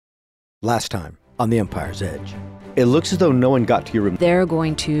Last time on the Empire's Edge, it looks as though no one got to your room. They're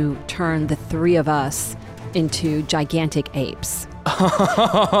going to turn the three of us into gigantic apes.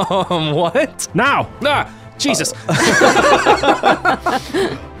 What? Now! Jesus. Out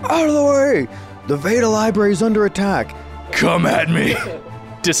of the way! The Veda Library is under attack. Come at me.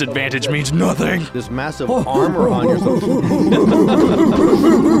 Disadvantage means nothing. This massive armor on yourself.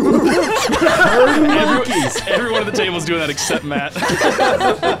 Everyone at the table is doing that except Matt.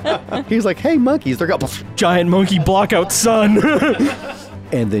 He's like, hey, monkeys, they're got... Giant monkey block out sun!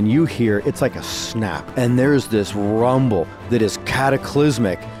 And then you hear, it's like a snap, and there's this rumble that is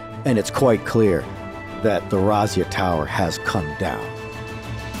cataclysmic, and it's quite clear that the Rhazia Tower has come down.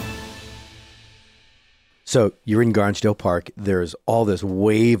 So you're in Garnsdale Park. There's all this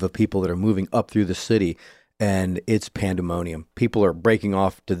wave of people that are moving up through the city, and it's pandemonium. People are breaking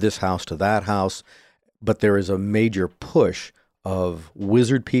off to this house, to that house, but there is a major push of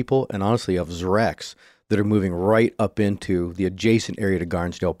wizard people and honestly of Zrex that are moving right up into the adjacent area to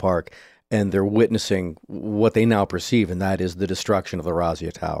Garnsdale Park, and they're witnessing what they now perceive, and that is the destruction of the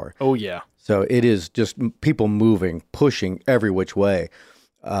Rhazia Tower. Oh, yeah. So it is just people moving, pushing every which way.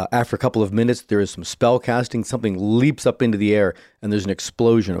 After a couple of minutes, there is some spell casting. Something leaps up into the air, and there's an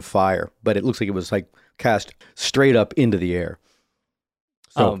explosion of fire. But it looks like it was like cast straight up into the air.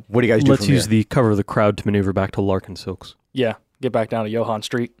 So what do you guys do Let's from use there? the cover of the crowd to maneuver back to Larkin Silks. Yeah. Get back down to Johann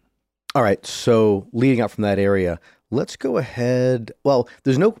Street. All right, so leading out from that area, let's go ahead. Well,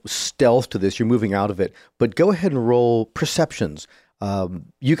 there's no stealth to this. You're moving out of it. But go ahead and roll perceptions.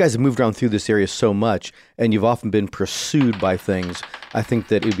 You guys have moved around through this area so much, and you've often been pursued by things. I think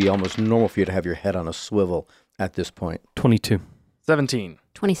that it would be almost normal for you to have your head on a swivel at this point. 22. 17.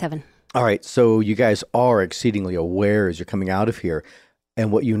 27. All right, so you guys are exceedingly aware as you're coming out of here. And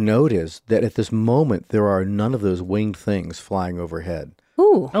what you note is that at this moment, there are none of those winged things flying overhead.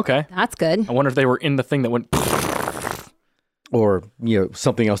 Ooh. Okay. That's good. I wonder if they were in the thing that went... Or,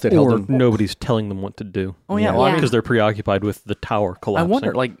 something else that held Or them. nobody's telling them what to do. Oh, yeah. Yeah. Well, I mean, Because they're preoccupied with the tower I collapsing.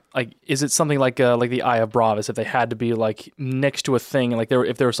 wonder, like, is it something like the Eye of Bravis, if they had to be, like, next to a thing, like,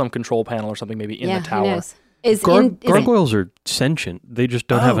 if there was some control panel or something maybe in the tower? Who knows? Is Gargoyles are sentient. They just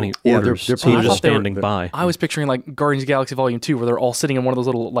don't have any yeah, orders, they're so they're people. just standing by. I was picturing, like, Guardians of the Galaxy Volume 2, where they're all sitting in one of those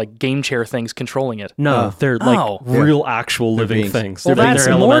little, like, game chair things controlling it. No, they're like Oh. real, actual living beings. things. Well, They're like that's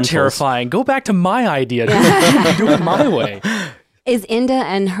they're more elementals. terrifying. Go back to my idea. Do it my way. Is Inda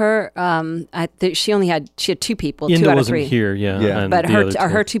and her? She had two people. Inda 2 out of wasn't 3. here, yeah. Yeah. and But the are other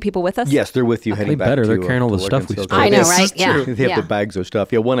her two. 2 people with us? Yes, they're with you heading back better. to... They're carrying all the to stuff we Larkin stole. I know, Yes, right? Yeah. They have the bags of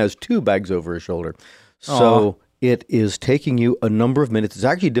stuff. Yeah, one has 2 bags over his shoulder. So it is taking you a number of minutes. It's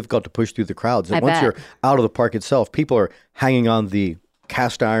actually difficult to push through the crowds. And I once bet. you're out of the park itself, people are hanging on the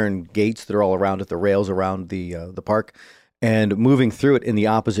cast iron gates that are all around it, the rails around the park, and moving through it in the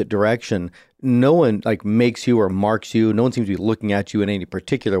opposite direction. No one makes you or marks you. No one seems to be looking at you in any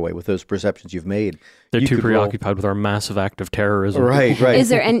particular way with those perceptions you've made. They're You too could roll- preoccupied with our massive act of terrorism. Right. Is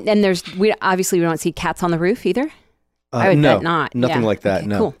there and there's we don't see cats on the roof either. I would no, bet not. nothing Yeah. like that. Okay,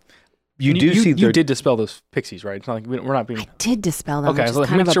 No. cool. You do you, see you there- did dispel those pixies, right? It's not like we're not being... I did dispel them. Okay, which is so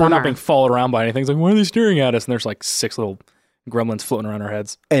kind make of a sure we're not bummer. being followed around by anything. It's like, why are they staring at us? And there's like 6 little gremlins floating around our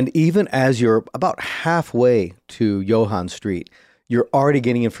heads. And even as you're about halfway to Johann Street, you're already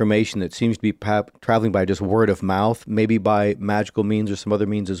getting information that seems to be traveling by just word of mouth, maybe by magical means or some other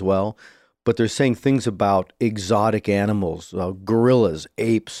means as well. But they're saying things about exotic animals, gorillas,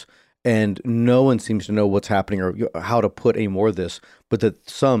 apes, and no one seems to know what's happening or how to put any more of this, but that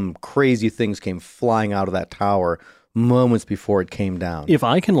some crazy things came flying out of that tower moments before it came down. If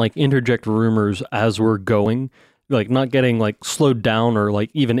I can interject rumors as we're going, not getting slowed down or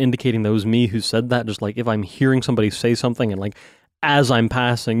even indicating that was me who said that, just if I'm hearing somebody say something and as I'm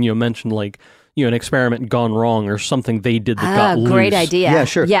passing, mention an experiment gone wrong or something they did that got loose. Great idea. Yeah,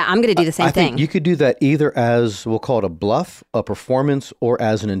 sure. Yeah, I'm going to do the same I thing. think you could do that either as, we'll call it a bluff, a performance, or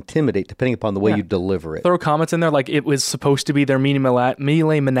as an intimidate, depending upon the way you deliver it. Throw comments in there like it was supposed to be their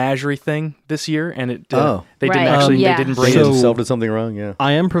melee menagerie thing this year, and it they didn't Right. actually Yeah. they didn't Brain bring it. himself did something wrong, yeah.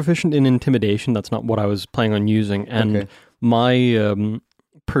 I am proficient in intimidation. That's not what I was planning on using. And my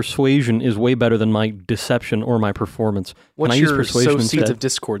persuasion is way better than my deception or my performance. What's Can I use your persuasion sow seeds instead? of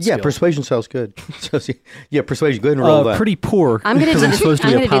discord Yeah, skill? persuasion sounds good. Yeah, persuasion. Go ahead and roll that. Pretty poor. I'm going to because do I'm supposed to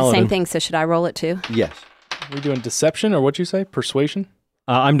be a do the paladin. same thing. So should I roll it too? Yes. Are we doing deception or what'd you say? Persuasion?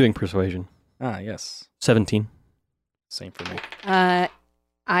 I'm doing persuasion. Ah, yes. 17. Same for me.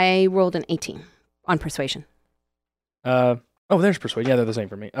 I rolled an 18 on persuasion. There's persuasion. Yeah, they're the same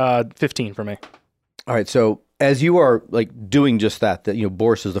for me. 15 for me. All right, so as you are doing just that,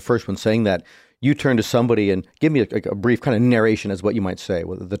 Boris is the first one saying that, you turn to somebody and give me a brief kind of narration as what you might say,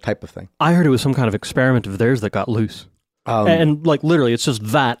 the type of thing. I heard it was some kind of experiment of theirs that got loose. And like literally, it's just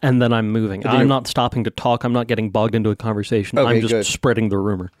that, and then I'm moving. I'm not stopping to talk. I'm not getting bogged into a conversation. Okay, I'm just spreading the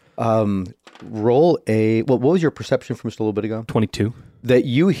rumor. Roll what was your perception from just a little bit ago? 22. That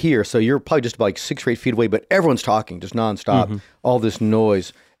you hear, so you're probably just about like 6 or 8 feet away, but everyone's talking, just nonstop, all this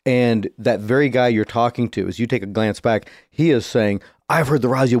noise. And that very guy you're talking to, as you take a glance back, he is saying, I've heard the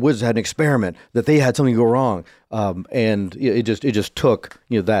Rhazia Wizards had an experiment, that they had something go wrong. And it just took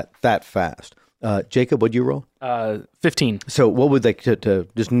that fast. Jacob, what'd you roll? 15. So what would to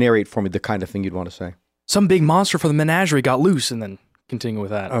just narrate for me the kind of thing you'd want to say? Some big monster from the menagerie got loose, and then continue with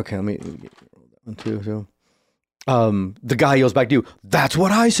that. Okay, let me 1, 2, 2. The guy yells back to you, that's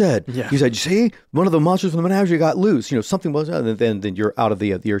what I said. Yeah. He said, see, one of the monsters from the menagerie got loose. Something was, and then you're out of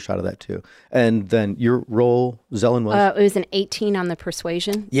the earshot of that too. And then your roll, Zelen, was? It was an 18 on the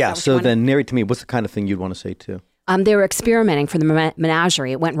persuasion. Yeah, so then narrate to me, what's the kind of thing you'd want to say too? They were experimenting for the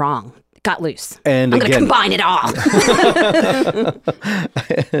menagerie. It went wrong. It got loose. And I'm going to combine it all.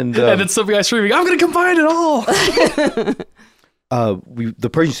 and then some guy screaming, I'm going to combine it all. The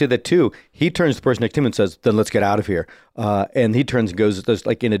person said that too. He turns to the person next to him and says, then let's get out of here. And he turns and goes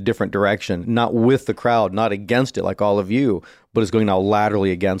like in a different direction, not with the crowd, not against it like all of you, but is going now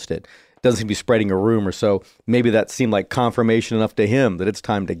laterally against it. Doesn't seem to be spreading a rumor. So maybe that seemed like confirmation enough to him that it's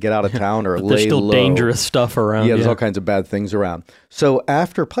time to get out of town or lay low. There's still dangerous stuff around. Yeah, there's all kinds of bad things around. So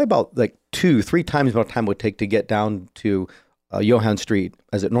after probably about like 2-3 times the time it would take to get down to Johann Street,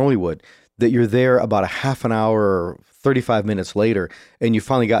 as it normally would, that you're there about a half an hour or 35 minutes later, and you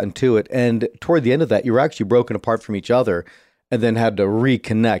finally gotten to it. And toward the end of that, you were actually broken apart from each other and then had to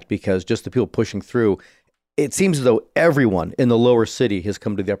reconnect because just the people pushing through, it seems as though everyone in the lower city has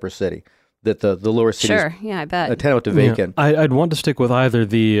come to the upper city, that the lower city Sure, yeah, I bet. tend out to vacant. Yeah. I'd want to stick with either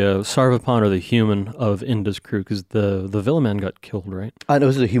the Sarvapan or the human of Inda's crew, because the Villaman got killed, right? No,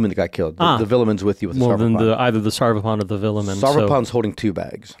 this is a human that got killed. The Villaman's with you with the Sarvapan. Then either the Sarvapan or the Villaman. Sarvapan's holding 2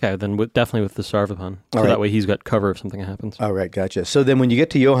 bags. Okay, then definitely with the Sarvapan. So that way he's got cover if something happens. All right, gotcha. So then when you get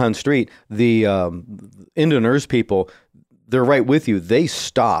to Johann Street, the Inda people, they're right with you. They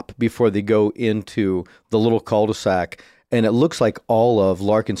stop before they go into the little cul-de-sac, and it looks like all of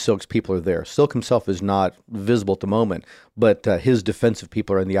Larkin Silk's people are there. Silk himself is not visible at the moment, but his defensive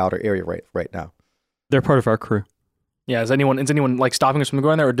people are in the outer area right now. They're part of our crew. Yeah, is anyone like stopping us from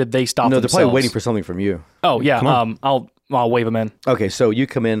going there, or did they stop No, themselves? they're probably waiting for something from you. Oh, yeah, I'll wave them in. Okay, so you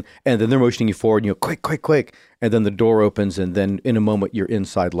come in, and then they're motioning you forward, and you go, quick, and then the door opens, and then in a moment, you're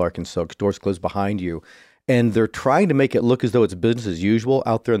inside Larkin Silk's. Doors close behind you. And they're trying to make it look as though it's business as usual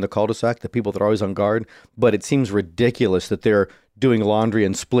out there in the cul-de-sac, the people that are always on guard. But it seems ridiculous that they're doing laundry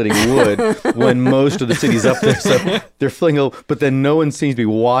and splitting wood when most of the city's up there. So they're filling but then no one seems to be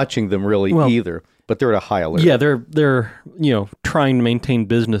watching them really either. But they're at a high alert. Yeah, they're trying to maintain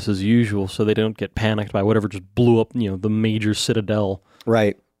business as usual so they don't get panicked by whatever just blew up the major citadel.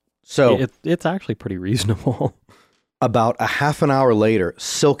 Right. So it's actually pretty reasonable. About a half an hour later,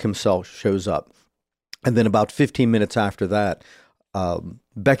 Silk himself shows up. And then about 15 minutes after that,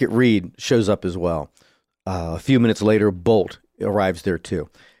 Beckett Reed shows up as well. A few minutes later, Bolt arrives there too.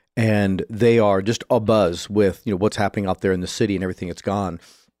 And they are just abuzz with what's happening out there in the city and everything that's gone.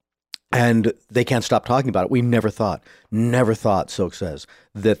 And they can't stop talking about it. We never thought, Silk says,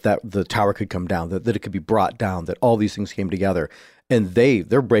 that the tower could come down, that it could be brought down, that all these things came together. And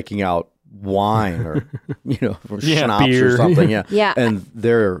they're breaking out wine or schnapps beer. or something, Yeah. And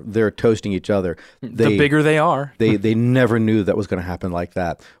they're toasting each other. The bigger they are, they never knew that was going to happen like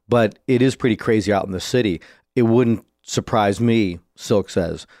that. But it is pretty crazy out in the city. It wouldn't surprise me, Silk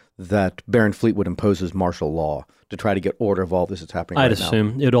says, that Baron Fleetwood imposes martial law to try to get order of all this that's happening. I'd right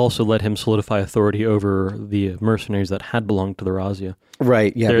assume now. it also let him solidify authority over the mercenaries that had belonged to the Rhazia.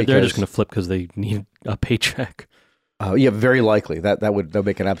 Right? Yeah, they're just going to flip because they need a paycheck. Yeah, very likely. That would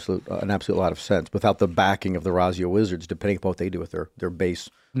make an absolute lot of sense without the backing of the Rhazia Wizards, depending upon what they do with their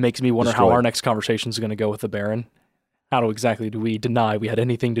base. Makes me wonder destroyed. how our next conversation is going to go with the Baron. How exactly do we deny we had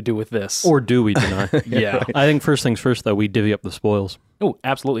anything to do with this? Or do we deny? Yeah. I think first things first, though, we divvy up the spoils. Oh,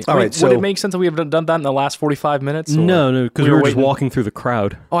 absolutely. All right, would it make sense that we have done that in the last 45 minutes? No, because we were just walking through the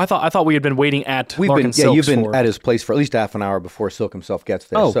crowd. Oh, I thought we had been waiting at Larkin Silk's you've been at his place for at least half an hour before Silk himself gets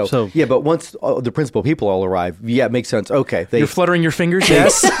there. Oh, so yeah, but once the principal people all arrive, yeah, it makes sense. Okay, You're fluttering your fingers,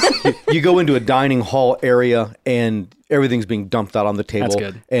 yes? You go into a dining hall area and everything's being dumped out on the table. That's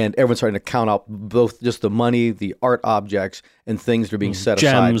good. And everyone's starting to count out both just the money, the art objects, and things that are being set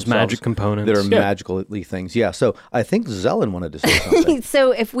aside. Gems, magic components. That are magically things. Yeah, so I think Zelen wanted to say something.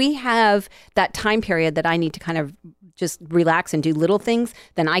 So if we have that time period that I need to kind of just relax and do little things,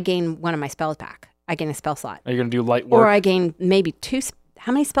 then I gain one of my spells back. I gain a spell slot. Are you going to do light work? Or I gain maybe 2.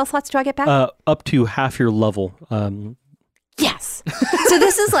 How many spell slots do I get back? Up to half your level. Yes. So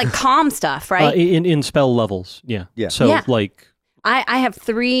this is like calm stuff, right? In spell levels, yeah. So Yeah. like... I have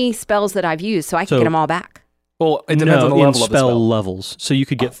 3 spells that I've used, so I can get them all back. Well, it depends on the level of the spell. Levels. So you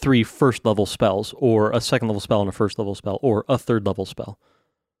could get 3 first level spells, or a second level spell and a first level spell, or a third level spell.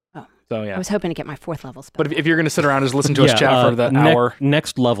 Oh. So yeah. I was hoping to get my 4th level spell. But if you're going to sit around and just listen to us chat for that hour.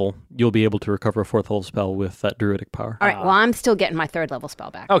 Next level, you'll be able to recover a 4th level spell with that druidic power. All right, well, I'm still getting my 3rd level spell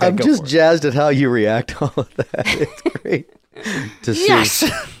back. Okay, I'm just jazzed at how you react to all of that. It's great to see. Yes!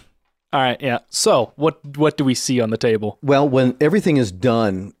 All right, yeah. So what do we see on the table? Well, when everything is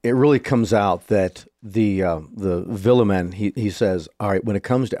done, it really comes out that the Villaman, he says, all right, when it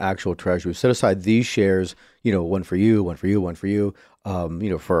comes to actual treasure, we set aside these shares, one for you, one for you, one for you,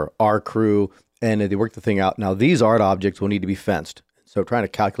 for our crew, and they work the thing out. Now, these art objects will need to be fenced. So trying to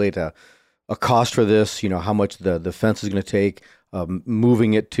calculate a cost for this, how much the fence is going to take,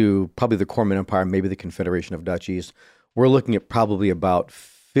 moving it to probably the Corman Empire, maybe the Confederation of Duchies. We're looking at probably about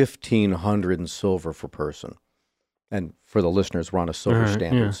 1,500 in silver per person. And for the listeners, we're on a silver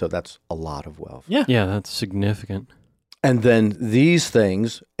standard, so that's a lot of wealth. Yeah. Yeah, that's significant. And then these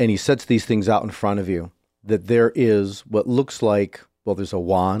things, and he sets these things out in front of you, that there is what looks like, well, there's a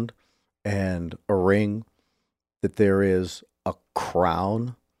wand and a ring, that there is a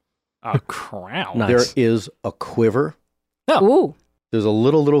crown. A crown? Nice. There is a quiver. Ooh. There's a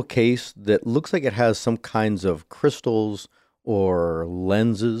little case that looks like it has some kinds of crystals or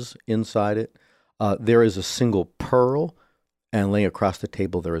lenses inside it. There is a single pearl, and laying across the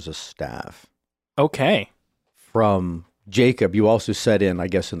table there is a staff. Okay. From Jacob, you also set in, I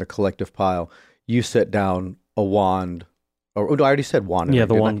guess, in the collective pile, you set down a wand. I already said wand. Yeah,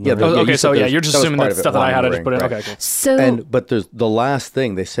 the wand. Yeah, okay, so you're just assuming that stuff that I had to just put in. Right. Okay, So, but there's the last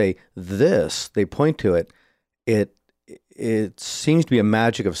thing, they say this, they point to it, it seems to be a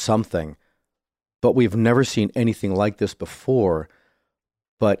magic of something, but we've never seen anything like this before.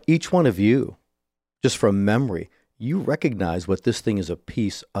 But each one of you, just from memory, you recognize what this thing is a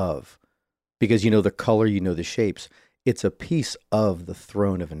piece of, because you know the color, you know the shapes. It's a piece of the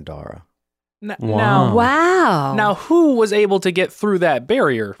throne of Indara. Wow. Now, who was able to get through that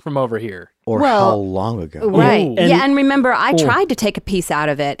barrier from over here? Or how long ago? Right. Ooh. And remember, I tried to take a piece out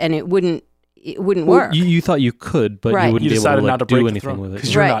of it, and it wouldn't work. You thought you could, but you wouldn't You be able decided to not to do break the anything throne with it.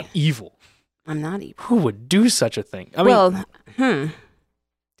 because you're not evil. I'm not evil. Who would do such a thing? I mean,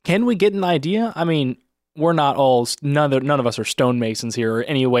 can we get an idea? I mean, we're not all, none of us are stonemasons here, or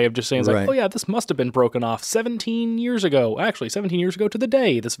any way of just saying, it's like, oh yeah, this must have been broken off 17 years ago. Actually, 17 years ago to the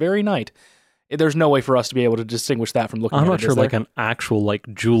day, this very night. There's no way for us to be able to distinguish that from looking at it. I'm not sure like an actual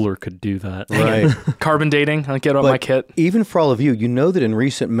jeweler could do that. Right. Carbon dating, I'll get on my kit. Even for all of you, you know that in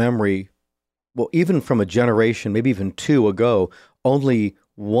recent memory, well, even from a generation, maybe even 2 ago, only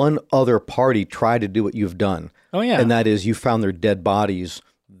one other party tried to do what you've done. Oh yeah. And that is you found their dead bodies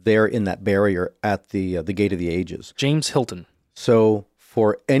there in that barrier at the Gate of the Ages. James Hilton. So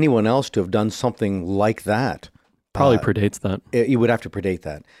for anyone else to have done something like that, probably predates that. You would have to predate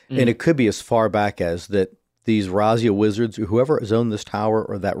that. And it could be as far back as that these Rhazia wizards, or whoever has owned this tower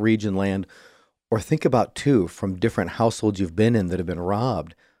or that region land, or think about too, from different households you've been in that have been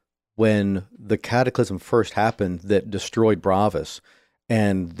robbed, when the cataclysm first happened that destroyed Bravus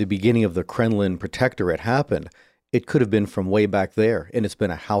and the beginning of the Kremlin protectorate happened, it could have been from way back there, and it's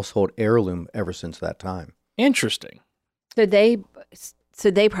been a household heirloom ever since that time. Interesting. So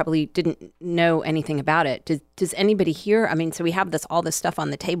they probably didn't know anything about it. Does anybody here? I mean, so we have all this stuff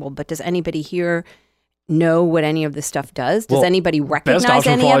on the table, but does anybody here know what any of this stuff does? Does anybody recognize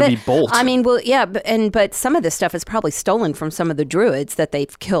any of it? Be Bolt. I mean, well, yeah, but some of this stuff is probably stolen from some of the druids that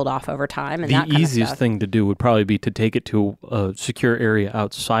they've killed off over time. And the easiest thing to do would probably be to take it to a secure area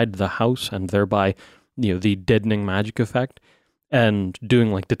outside the house, and thereby, the deadening magic effect, and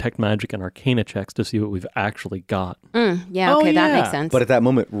doing detect magic and arcana checks to see what we've actually got. That makes sense. But at that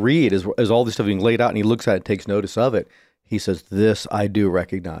moment, Reed, as all this stuff being laid out, and he looks at it, takes notice of it, he says, "This I do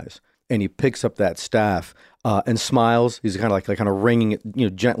recognize." And he picks up that staff and smiles. He's kind of wringing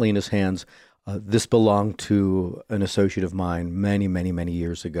it, gently in his hands. This belonged to an associate of mine many, many, many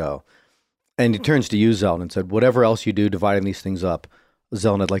years ago. And he turns to you, Zeln, and said, "Whatever else you do, dividing these things up,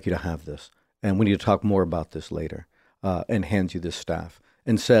 Zeln, I'd like you to have this, and we need to talk more about this later." And hands you this staff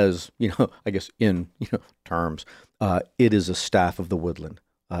and says, I guess in terms, it is a staff of the woodland.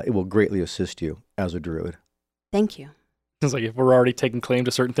 It will greatly assist you as a druid. Thank you. It's like if we're already taking claim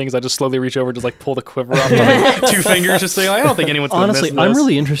to certain things, I just slowly reach over to pull the quiver off with 2 fingers, just saying, I don't think anyone's going to miss Honestly, this. I'm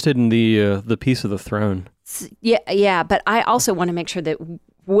really interested in the piece of the throne. Yeah, but I also want to make sure that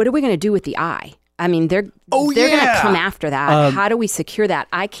what are we going to do with the eye? I mean, they're going to come after that. How do we secure that?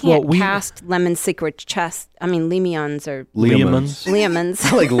 I can't cast Lemon's secret chest. I mean, Leomons or Leomons.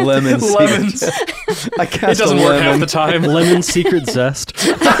 Leomons. Like Lemon's Lemons. I cast It doesn't work half the time. Lemon's secret zest.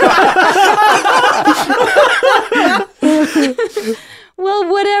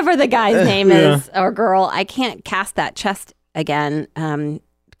 Well, whatever the guy's name is or girl, I can't cast that chest again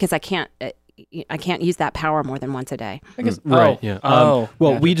because I can't use that power more than once a day. I guess, Right. Yeah.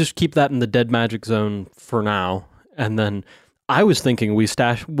 Well, we just keep that in the dead magic zone for now, and then I was thinking we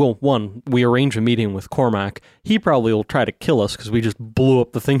stash. Well, we arrange a meeting with Cormack. He probably will try to kill us because we just blew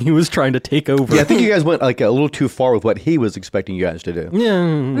up the thing he was trying to take over. Yeah, I think you guys went like a little too far with what he was expecting you guys to do. Yeah.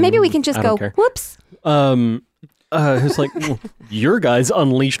 Maybe we can just go, whoops. It's like, well, your guys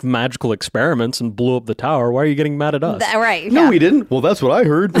unleashed magical experiments and blew up the tower. Why are you getting mad at us? Right. No, we didn't. Well, that's what I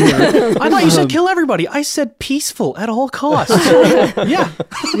heard. I thought you said kill everybody. I said peaceful at all costs. Yeah.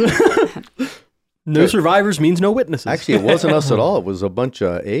 No survivors means no witnesses. Actually, it wasn't us at all. It was a bunch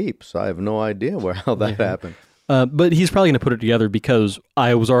of apes. I have no idea how that happened. But he's probably going to put it together because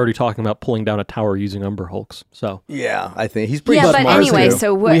I was already talking about pulling down a tower using Umber Hulks. So yeah, I think he's pretty smart. smart. Yeah, but anyway, too.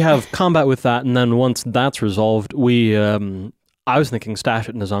 so what? We have combat with that, and then once that's resolved, I was thinking stash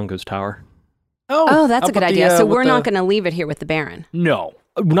it in Nzongo's tower. Oh, that's a good idea. So we're not going to leave it here with the Baron. No.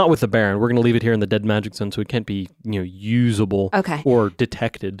 Not with the Baron. We're going to leave it here in the dead magic zone so it can't be usable or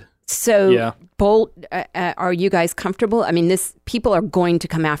detected. So, Bolt, are you guys comfortable? I mean, people are going to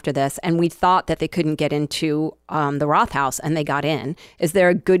come after this, and we thought that they couldn't get into the Roth house, and they got in. Is there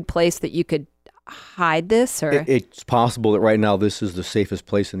a good place that you could hide this? Or it's possible that right now this is the safest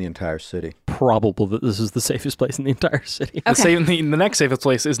place in the entire city. Probable that this is the safest place in the entire city. Okay. The next safest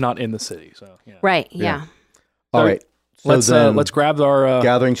place is not in the city. So right, yeah. All right. So let's grab our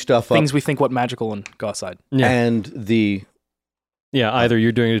gathering stuff up. Things we think what magical and go outside. Yeah. And either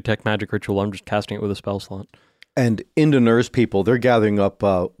you're doing a detect magic ritual, I'm just casting it with a spell slot. And Indonur's people, they're gathering up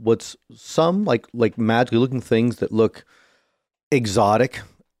what's some like magically looking things that look exotic,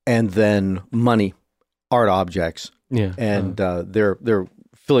 and then money, art objects. Yeah. And they're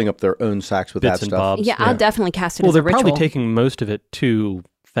filling up their own sacks with that and stuff. bobs. Yeah, I'll definitely cast it as a they're ritual. probably taking most of it to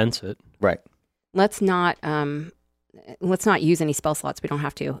fence it. Right. Let's not use any spell slots. We don't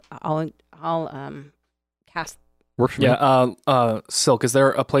have to. I'll cast. Works for me. Yeah, Silk, is there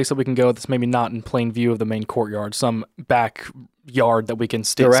a place that we can go that's maybe not in plain view of the main courtyard, some backyard that we can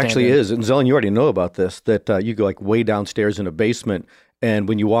There actually is, and Zelen, you already know about this, that you go like way downstairs in a basement, and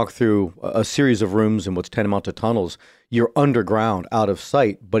when you walk through a series of rooms and what's tantamount to tunnels, you're underground, out of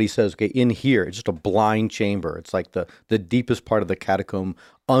sight, but he says, okay, in here, it's just a blind chamber. It's like the deepest part of the catacomb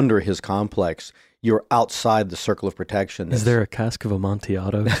under his complex. You're outside the circle of protection. Is there a cask of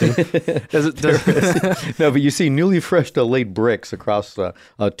Amontillado too? No, but you see newly fresh laid bricks across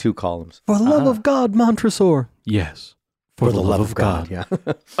 2 columns. For the love of God, Montresor. Yes. For the love of God. Yeah.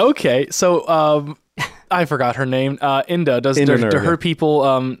 Okay, so I forgot her name. Inda. Do her people?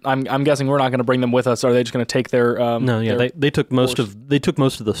 I'm guessing we're not going to bring them with us. Are they just going to take their? They took most of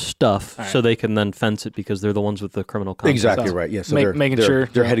the stuff, so they can then fence it because they're the ones with the criminal conduct. Exactly right. Yes. Yeah, so making sure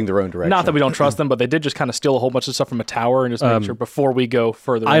they're heading their own direction. Not that we don't trust them, but they did just kind of steal a whole bunch of stuff from a tower and just make sure before we go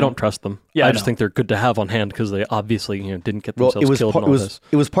further. I don't trust them. Yeah, I just think they're good to have on hand because they obviously didn't get themselves killed in all this.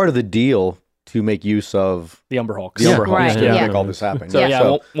 It was part of the deal to make use of the Umber Hulks. The Umber Hulks right, to make all this happen.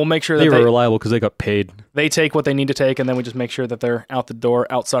 So we'll make sure that they were reliable because they got paid. They take what they need to take, and then we just make sure that they're out the door,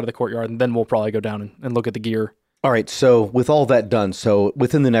 outside of the courtyard, and then we'll probably go down and look at the gear. All right. So with all that done, so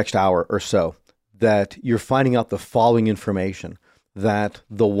within the next hour or so, that you're finding out the following information: that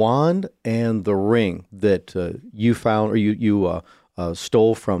the wand and the ring that you found or you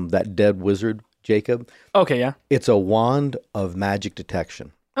stole from that dead wizard, Jacob. Okay. Yeah. It's a wand of magic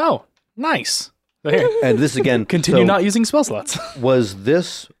detection. Oh. Nice. And this again, continue not using spell slots. Was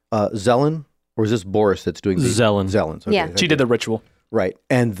this Zelen or is this Boris that's doing the Zelen? Okay, yeah, she did the ritual, right?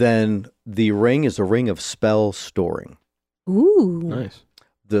 And then the ring is a ring of spell storing. Ooh, nice.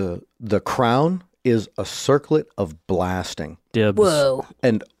 The crown is a circlet of blasting. Dibs. Whoa!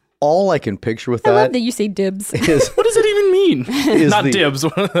 And all I can picture with I that love that you say dibs. is what does it even mean? Not dibs,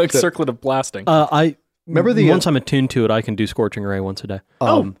 like circlet of blasting. I remember once I'm attuned to it, I can do Scorching Ray once a day.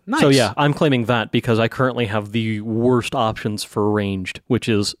 Nice. So yeah, I'm claiming that because I currently have the worst options for ranged, which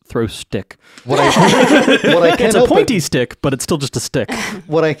is throw stick. What I can't It's a help pointy stick, but it's still just a stick.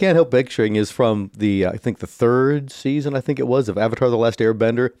 What I can't help picturing is from the I think the 3rd season, I think it was, of Avatar: The Last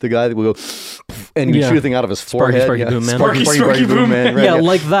Airbender, the guy that will go and you shoot a thing out of his forehead. Sparky Boom Man. Sparky Boom Man. Right, yeah,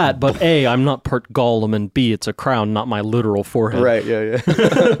 like that. But A, I'm not part Gollum, and B, it's a crown, not my literal forehead. Right, yeah.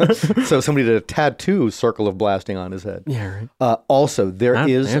 So somebody did a tattoo circle of blasting on his head. Yeah, right. Also,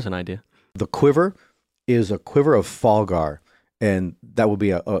 there's an idea. The quiver is a quiver of Falgar, and that would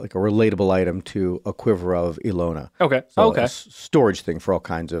be like a relatable item to a quiver of Ilona. Okay. So okay. a storage thing for all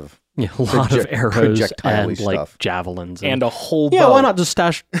kinds of a lot of arrows projectile-y and like stuff. javelins And a whole yeah, bow. why not just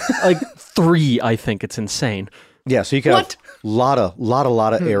stash like 3? I think it's insane. Yeah, so you can have a lot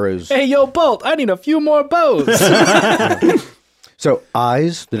of arrows. Hey, yo, Bolt, I need a few more bows. So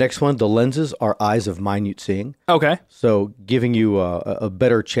eyes, the next one, the lenses are eyes of minute seeing. Okay. So giving you a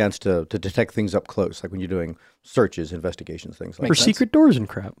better chance to detect things up close, like when you're doing searches, investigations, things like For that. secret doors and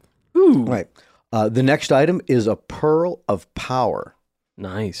crap. Ooh. Right. The next item is a pearl of power.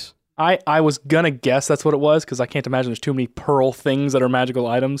 Nice. I was going to guess that's what it was because I can't imagine there's too many pearl things that are magical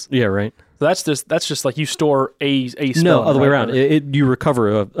items. Yeah, right. So that's just like you store a spell. No, other way right? around. You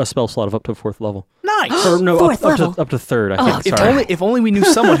recover a spell slot of up to 4th level. Nice. Or no, Fourth level. up to 3rd, I think. If only we knew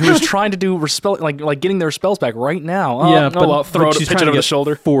someone who was trying to do spell like getting their spells back right now. Yeah, but well, throw it, she's pitch trying it to over the get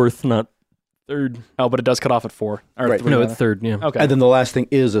shoulder. 4th, not 3rd. Oh, but it does cut off at 4. Or Right. 3, No, rather. it's 3rd, yeah. Okay. And then the last thing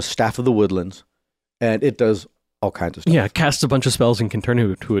is a staff of the woodlands, and it does all kinds of stuff. Yeah, casts a bunch of spells and can turn it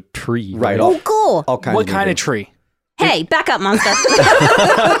into a tree. Right. Oh, cool. All kinds What of kind of things. tree? Hey, back up, monster.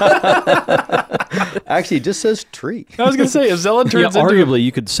 Actually, it just says tree. I was going to say, if Zealot Yeah, turns into... arguably,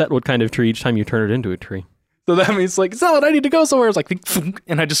 you could set what kind of tree each time you turn it into a tree. So that means like, Zealot, I need to go somewhere. It's like,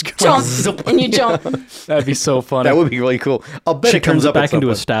 and I just Jump, and you jump. That'd be so funny. That would be really cool. I'll bet She it comes turns it up at back some into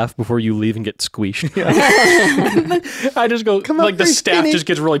a point. staff before you leave and get squeeshed. I just go, Come like on, the very staff skinny. just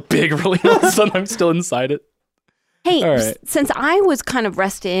gets really big, really all of a sudden I'm still inside it. Hey, All right. since I was kind of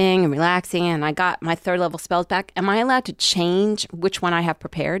resting and relaxing and I got my 3rd level spells back, am I allowed to change which one I have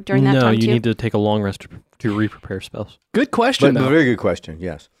prepared during that No, time you too? need to take a long rest to re-prepare spells. Good question, But though. very good question,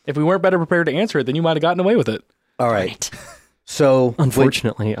 yes. If we weren't better prepared to answer it, then you might have gotten away with it. All right. So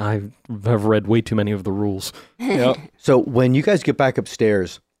Unfortunately, I have read way too many of the rules. Yep. So when you guys get back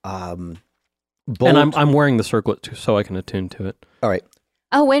upstairs, Bolt, And I'm wearing the circlet so I can attune to it. all right.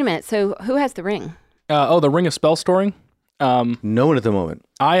 Oh, wait a minute. So who has the ring? The Ring of Spell Storing. No one at the moment.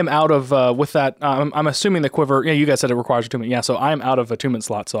 I am out of, with that, I'm assuming the quiver, yeah, you guys said it requires attunement. Yeah, so I am out of attunement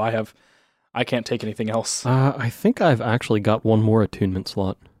slot, so I can't take anything else. I think I've actually got one more attunement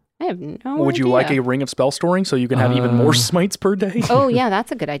slot. I have no Would you idea. like a Ring of Spell Storing so you can have even more smites per day? Oh, yeah,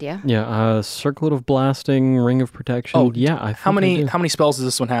 that's a good idea. Yeah, Circlet of Blasting, Ring of Protection. Oh, yeah, I think How I do. many spells does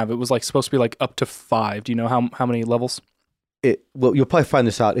this one have? It was like supposed to be like up to 5. Do you know how many levels? Well, you'll probably find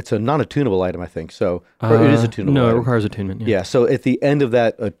this out. It's a non-attunable item, I think. So or it is attunable. No, it item. requires attunement. Yeah. So at the end of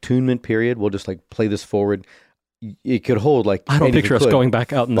that attunement period, we'll just like play this forward. It could hold like I don't anything picture us could. going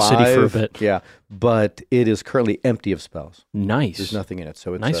back out in the city for a 5, bit. Yeah, but it is currently empty of spells. Nice. There's nothing in it,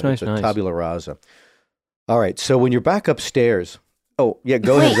 so it's Nice, it's a nice. tabula rasa. All right, so when you're back upstairs, oh yeah,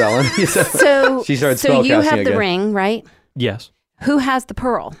 go ahead, Zelen. So, She started so you spellcasting have the again. ring, right? Yes. Who has the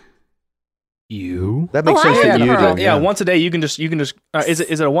pearl? You? That makes Oh, sense I that have you the pearl. do. Yeah, once a day you can just is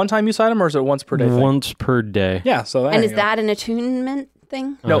it a one-time use item or is it a once per day thing? Once per day. Yeah, so there And you is go. that an attunement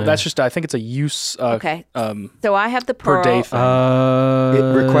thing? No, Uh, that's just I think it's a use Okay. So I have the per pearl. day thing.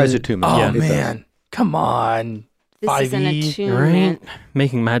 It requires attunement. Oh Yeah, it does. man. Come on. This is an 5e, attunement. Right?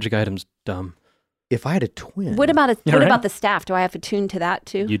 Making magic items dumb. If I had a twin, What about Yeah, what right? about the staff? Do I have to tune to that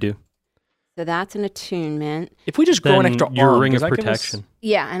too? You do. So that's an attunement. If we just grow an Then extra your arm, ring does of that give us- protection.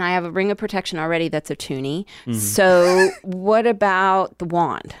 Yeah, and I have a ring of protection already that's a tuny. Mhm. So what about the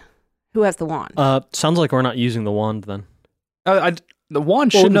wand? Who has the wand? Sounds like we're not using the wand then. The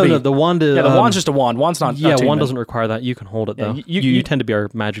wand Well, shouldn't no, be. no, the wand is. yeah, the wand's just a wand. Wand's not. Yeah, attunement. wand doesn't require that. You can hold it Yeah, though. you- You you- tend to be our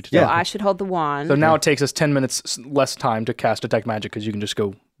magic So detector. I should hold the wand. So now it takes us 10 minutes less time to cast Detect Magic because you can just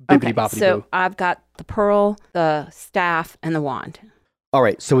go bippity boppity so boo. I've got the pearl, the staff, and the wand. All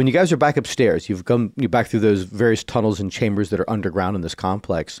right, so when you guys are back upstairs, you're back through those various tunnels and chambers that are underground in this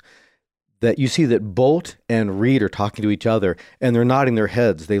complex. That you see that Bolt and Reed are talking to each other, and they're nodding their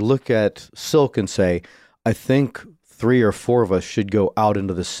heads. They look at Silk and say, "I think 3 or 4 of us should go out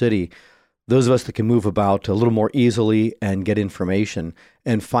into the city. Those of us that can move about a little more easily and get information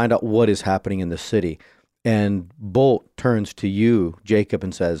and find out what is happening in the city." And Bolt turns to you, Jacob,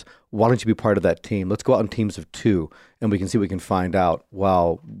 and says, "Why don't you be part of that team? Let's go out in teams of 2, and we can see what we can find out.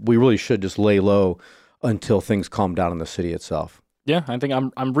 While we really should just lay low until things calm down in the city itself." Yeah, I think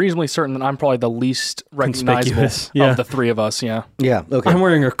I'm reasonably certain that I'm probably the least recognizable Conspicuous, yeah. of the 3 of us. Yeah, Yeah, okay. I'm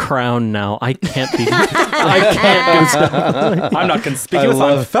wearing a crown now. I can't be. I can't do stuff. I'm not conspicuous. I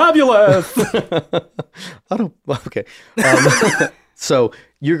love- I'm fabulous. I don't. Okay. So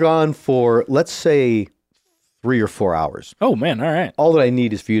you're gone for, let's say, 3 or 4 hours. Oh, man. All right. All that I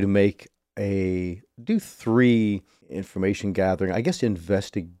need is for you to do 3 information gathering, I guess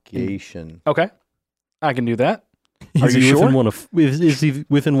investigation. Okay. I can do that. Are Is you he sure? Is he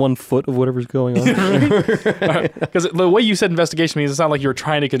within 1 foot of whatever's going on? Because the way you said investigation means it sounded like you were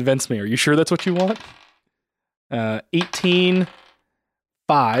trying to convince me. Are you sure that's what you want? 18,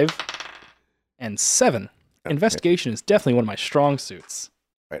 5, and 7. Okay. Investigation is definitely one of my strong suits.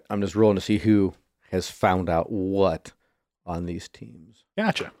 Right. I'm just rolling to see who has found out what on these teams.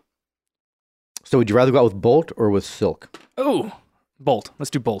 Gotcha. So would you rather go out with Bolt or with Silk? Oh, Bolt. Let's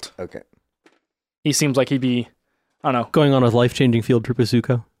do Bolt. Okay. He seems like he'd be, I don't know. Going on a life-changing field trip with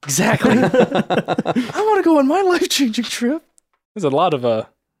Zuko. Exactly. I want to go on my life-changing trip. There's a lot of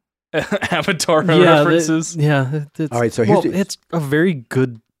Avatar references. All right, so it's a very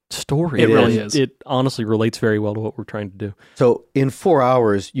good story. It really is. It honestly relates very well to what we're trying to do. So in 4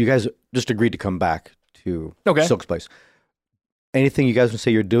 hours, you guys just agreed to come back to Silk's place. Anything you guys would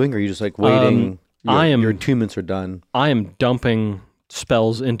say you're doing, or are you just like waiting? Your attunements are done. I am dumping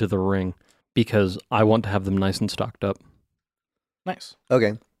spells into the ring because I want to have them nice and stocked up. Nice.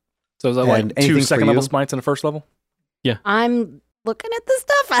 Okay. So is that like 2 second level smites and a first level? Yeah. I'm looking at the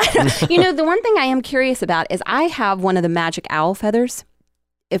stuff. The one thing I am curious about is I have one of the magic owl feathers.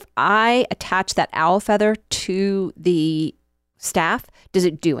 If I attach that owl feather to the staff, does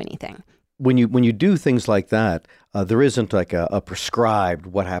it do anything? When you do things like that, there isn't like a prescribed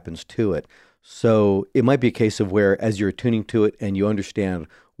what happens to it. So it might be a case of where, as you're attuning to it and you understand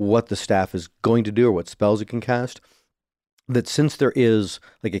what the staff is going to do or what spells it can cast, that since there is,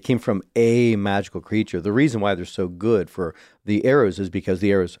 like, it came from a magical creature, the reason why they're so good for the arrows is because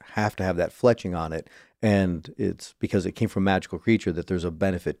the arrows have to have that fletching on it, and it's because it came from a magical creature that there's a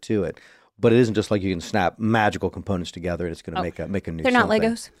benefit to it. But it isn't just like you can snap magical components together and it's going to make a new. They're not something.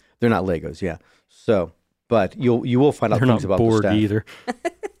 Legos. They're not Legos, yeah. So, but you will find out things about the staff. Either.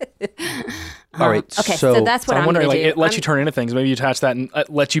 All right. Okay, so that's what I'm wondering. gonna Like, do. it lets you turn into things. Maybe you attach that and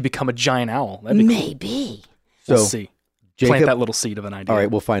it lets you become a giant owl. That'd be cool. Maybe. So We'll see. Jacob, Plant that little seed of an idea. all right,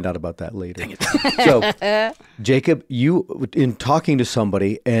 we'll find out about that later. So, Jacob, you, in talking to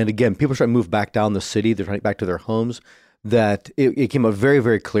somebody, and again, people are trying to move back down the city, they're trying to get back to their homes, that it came up very,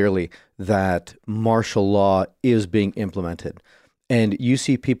 very clearly that martial law is being implemented. And you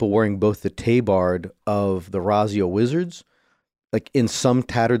see people wearing both the tabard of the Rhazia wizards, like in some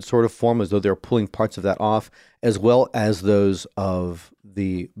tattered sort of form, as though they're pulling parts of that off, as well as those of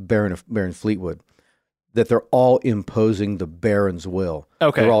the Baron Fleetwood. That they're all imposing the Baron's will.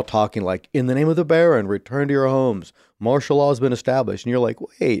 Okay. They're all talking like, in the name of the Baron, return to your homes. Martial law has been established. And you're like,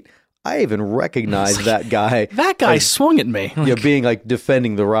 wait, I even recognize that guy. That guy swung at me. Being like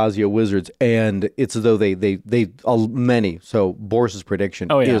defending the Rhazia wizards. And it's as though many, so Boris's prediction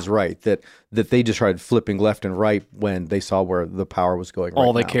is right, that they just tried flipping left and right when they saw where the power was going all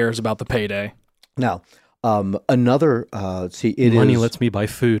right they now. care is about the payday. Now, money lets me buy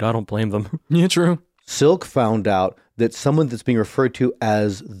food. I don't blame them. Yeah, true. Silk found out that someone that's being referred to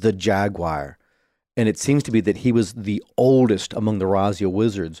as the Jaguar, and it seems to be that he was the oldest among the Rhazia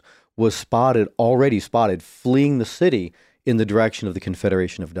wizards, was already spotted fleeing the city in the direction of the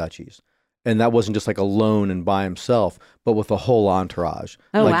Confederation of Duchies. And that wasn't just like alone and by himself, but with a whole entourage.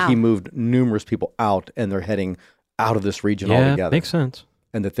 Oh, like wow. he moved numerous people out, and they're heading out of this region altogether. Makes sense.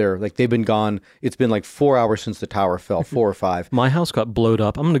 And that they've been gone. It's been like 4 hours since the tower fell, 4 or 5. My house got blowed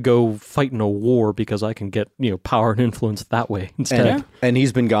up. I'm going to go fight in a war because I can get power and influence that way instead. And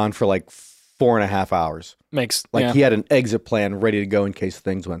he's been gone for like 4.5 hours. He had an exit plan ready to go in case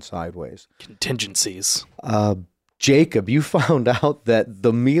things went sideways. Contingencies. Jacob, you found out that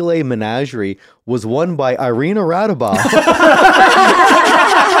the melee menagerie was won by Irina Radabov.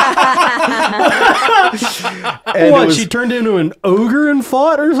 She turned into an ogre and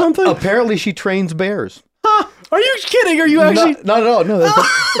fought or something? Apparently she trains bears. Are you kidding? Are you actually? Not at all. No,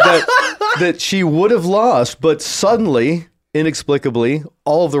 that she would have lost, but suddenly, inexplicably,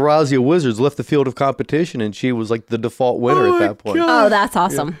 all of the Rhazia wizards left the field of competition, and she was like the default winner at that point. Oh, that's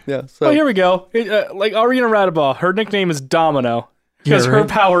awesome. Yeah. So, here we go. Like Irina Radabov, her nickname is Domino because her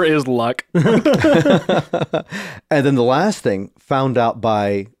power is luck. And then the last thing found out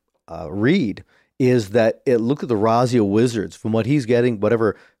by Reed is that it looked at the Rhazia wizards, from what he's getting,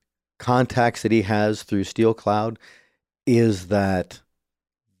 whatever contacts that he has through Steel Cloud, is that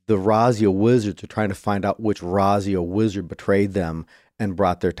the Rhazia wizards are trying to find out which Rhazia wizard betrayed them and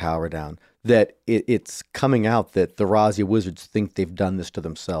brought their tower down. That it's coming out that the Rhazia wizards think they've done this to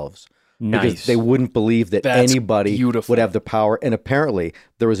themselves. Because they wouldn't believe that anybody would have the power. And apparently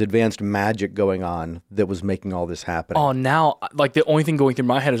there was advanced magic going on that was making all this happen. Oh, now, like the only thing going through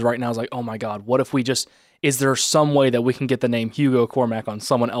my head is right now is like, oh my God, what if we just, is there some way that we can get the name Hugo Cormack on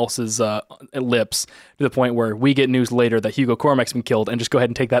someone else's lips to the point where we get news later that Hugo Cormack's been killed and just go ahead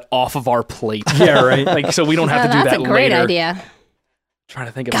and take that off of our plate? Yeah, right. Like, so we don't have to do that later. That's a great idea. Trying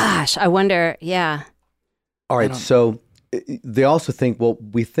to think of Gosh, I wonder, yeah. All right, so they also think, well,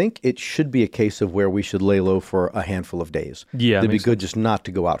 we think it should be a case of where we should lay low for a handful of days. Yeah. It'd be good just not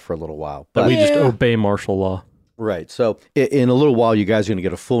to go out for a little while. But we just obey martial law. Right. So in a little while, you guys are going to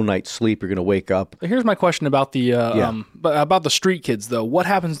get a full night's sleep. You're going to wake up. Here's my question about the about the street kids, though. What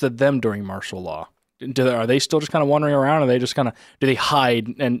happens to them during martial law? Are they still just kind of wandering around? Are they just kind of, do they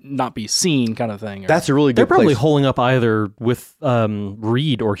hide and not be seen kind of thing? Or? That's a really good They're probably place. holding up either with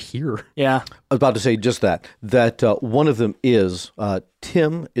Reed or here. Yeah. I was about to say just that one of them is,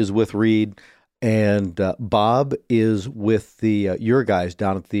 Tim is with Reed, and Bob is with the your guys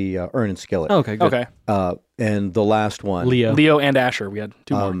down at the Urn and Skillet. Okay, good. Okay. And the last one, Leo and Asher. We had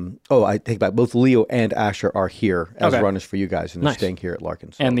two more. I take back. Both Leo and Asher are here as Okay. runners for you guys, and they're staying here at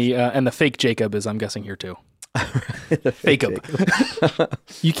Larkin's. And the fake Jacob is, I'm guessing, here too. Jacob.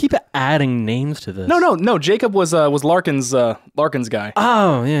 You keep adding names to this. No. Jacob was Larkin's guy.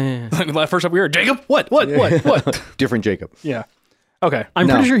 Oh, yeah. First up we heard Jacob. What? Different Jacob. Yeah. Okay. I'm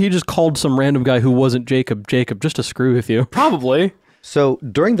pretty sure he just called some random guy who wasn't Jacob just to screw with you. Probably. So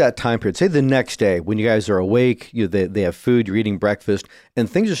during that time period, say the next day when you guys are awake, they have food, you're eating breakfast, and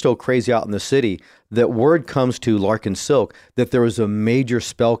things are still crazy out in the city, that word comes to Larkin Silk that there was a major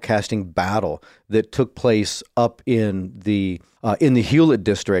spellcasting battle that took place up in the Hewlett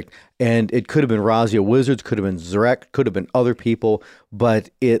district, and it could have been Rhazia wizards, could have been Zarek, could have been other people, but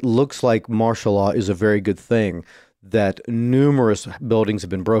it looks like martial law is a very good thing. That numerous buildings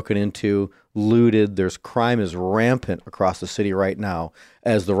have been broken into, looted. There's crime is rampant across the city right now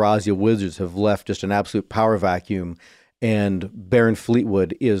as the Rhazia wizards have left just an absolute power vacuum, and Baron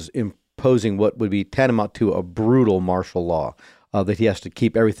Fleetwood is imposing what would be tantamount to a brutal martial law that he has to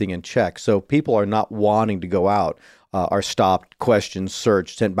keep everything in check. So people are not wanting to go out, are stopped, questioned,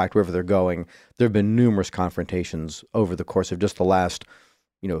 searched, sent back to wherever they're going. There have been numerous confrontations over the course of just the last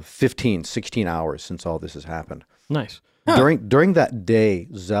 15, 16 hours since all this has happened. Nice. During that day,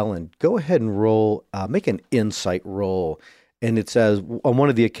 Zelen, go ahead and roll, make an insight roll. And it says on one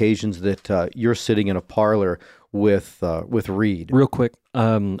of the occasions that you're sitting in a parlor with Reed. Real quick,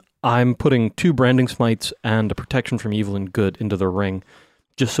 I'm putting 2 branding smites and a protection from evil and good into the ring,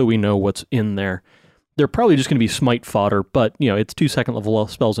 just so we know what's in there. They're probably just going to be smite fodder, but it's 2 second level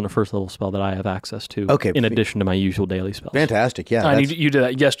spells and a first level spell that I have access to. Okay, in addition to my usual daily spells. Fantastic, yeah. And you did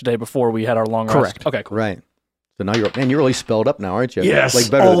that yesterday before we had our long rest. Correct. Okay, cool. Right. So now you're really spelled up now, aren't you? Yes, like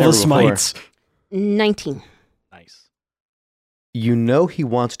better all than the ever before. smites. 19. Nice. He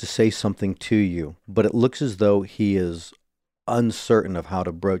wants to say something to you, but it looks as though he is uncertain of how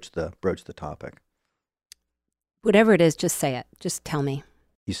to broach the topic. Whatever it is, just say it. Just tell me.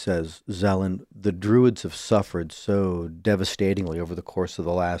 He says, Zelen, the Druids have suffered so devastatingly over the course of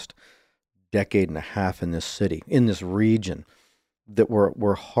the last decade and a half in this city, in this region, that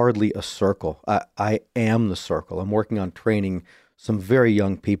we're hardly a circle. I am the circle. I'm working on training some very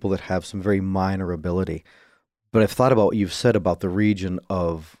young people that have some very minor ability. But I've thought about what you've said about the region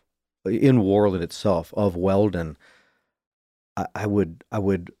in Warland itself, of Weldon. I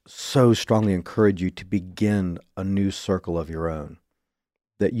would so strongly encourage you to begin a new circle of your own,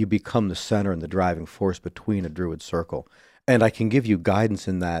 that you become the center and the driving force between a Druid circle. And I can give you guidance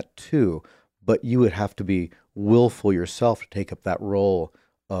in that too, but you would have to be willful yourself to take up that role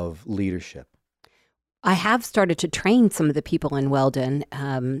of leadership. I have started to train some of the people in Weldon.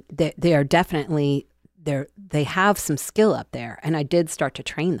 They are definitely, they have some skill up there, and I did start to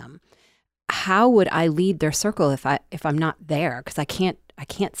train them. How would I lead their circle if I'm not there? Because I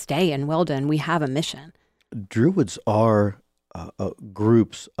can't stay in Weldon. We have a mission. Druids are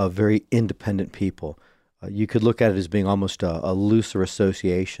groups of very independent people. You could look at it as being almost a looser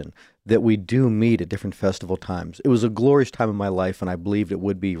association, that we do meet at different festival times. It was a glorious time in my life, and I believed it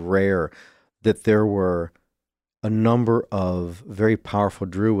would be rare that there were a number of very powerful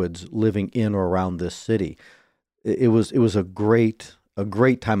Druids living in or around this city. It was a great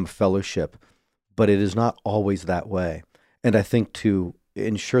time of fellowship, but it is not always that way. And I think to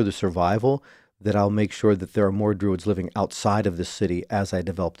ensure the survival, that I'll make sure that there are more Druids living outside of this city as I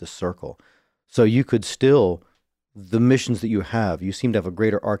develop this circle. So you could still, the missions that you seem to have a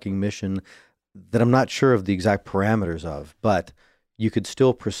greater arcing mission that I'm not sure of the exact parameters of, but you could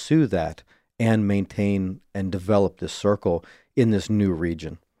still pursue that and maintain and develop this circle in this new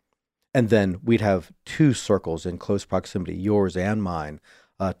region. And then we'd have 2 circles in close proximity, yours and mine,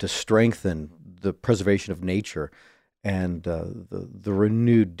 to strengthen the preservation of nature and the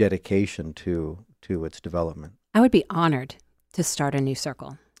renewed dedication to its development. I would be honored to start a new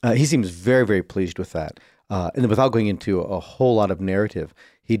circle. He seems very, very pleased with that. And then without going into a whole lot of narrative,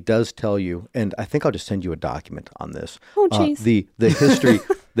 he does tell you, and I think I'll just send you a document on this. Oh, jeez.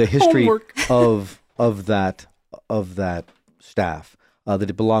 The history of that staff, that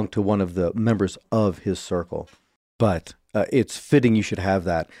it belonged to one of the members of his circle. But it's fitting you should have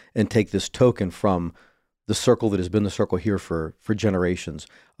that and take this token from the circle that has been the circle here for generations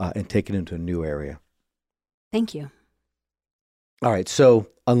and take it into a new area. Thank you. All right, so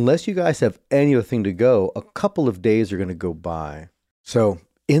unless you guys have any other thing to go, a couple of days are going to go by. So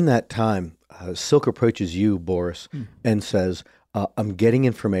in that time, Silk approaches you, Boris, and says, I'm getting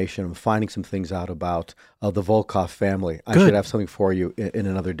information. I'm finding some things out about the Volkov family. I should have something for you in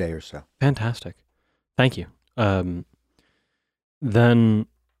another day or so. Fantastic. Thank you. Then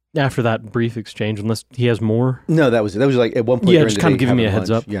after that brief exchange, unless he has more. No, that was like at one point. Yeah, just kind of giving me a heads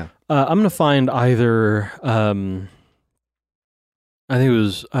up. Yeah. I'm going to find either, I think it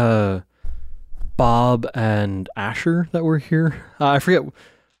was Bob and Asher that were here. I forget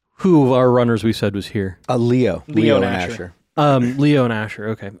who of our runners we said was here. Leo and Asher. Leo and Asher,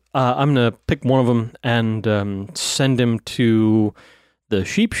 okay. I'm going to pick one of them and send him to the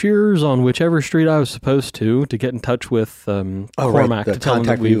sheep shearers on whichever street I was supposed to get in touch with Cormack to tell him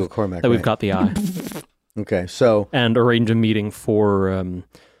that we've got the eye. Okay, so... And arrange a meeting for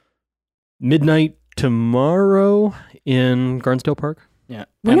midnight tomorrow in Garnsdale Park. Yeah.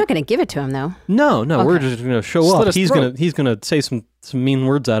 We're not going to give it to him, though. No, Okay. we're just going to show up. He's going to say some mean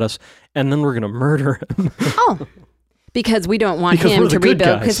words at us, and then we're going to murder him. Oh, because we don't want him to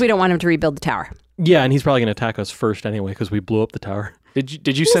rebuild. Because we don't want him to rebuild the tower. Yeah, and he's probably going to attack us first anyway because we blew up the tower.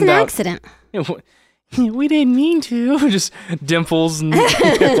 Did you send out? Accident. We didn't mean to. Just dimples and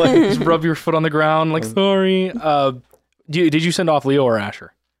just rub your foot on the ground like sorry. Did you send off Leo or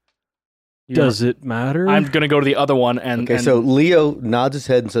Asher? Does it matter? I'm going to go to the other one. So Leo nods his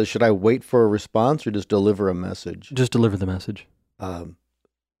head and says, should I wait for a response or just deliver a message? Just deliver the message. All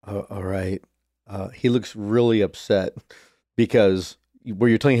right. He looks really upset because where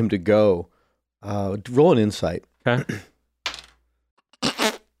you're telling him to go, roll an insight. Okay.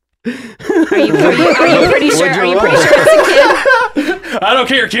 Are you pretty sure? Are you pretty sure it's a kid? I don't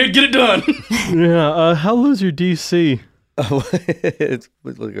care, kid. Get it done. Yeah. How low is your DC? It's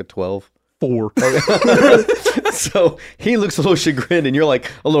like a 12. 4. So he looks a little chagrined, and you're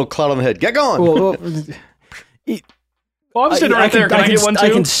like a little cloud on the head. Get going. Well, I'm sitting right there. Can I get one too? I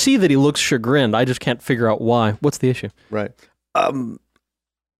can see that he looks chagrined. I just can't figure out why. What's the issue? Right. I've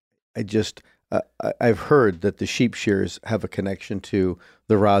heard that the sheep shearers have a connection to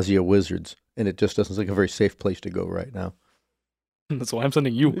the Rhazia wizards, and it just doesn't seem like a very safe place to go right now. That's why I'm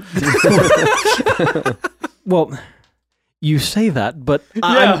sending you. Well, you say that, but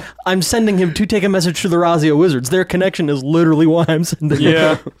I'm sending him to take a message to the Rhazia wizards. Their connection is literally why I'm sending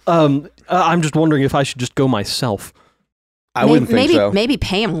him. I'm just wondering if I should just go myself. I wouldn't think so. Maybe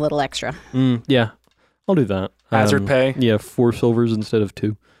pay him a little extra. Yeah, I'll do that. Hazard pay? Yeah, 4 silvers instead of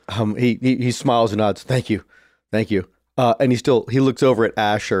 2. He smiles and nods. Thank you. And he looks over at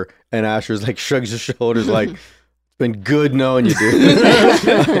Asher, and Asher's like shrugs his shoulders like, it's been good knowing you,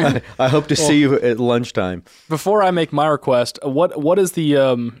 dude. I hope to see you at lunchtime. Before I make my request, what is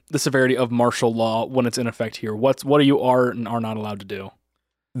the severity of martial law when it's in effect here? What are you and are not allowed to do?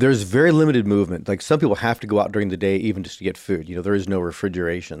 There's very limited movement. Like some people have to go out during the day even just to get food. There is no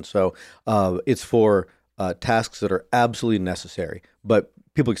refrigeration. So it's for tasks that are absolutely necessary, but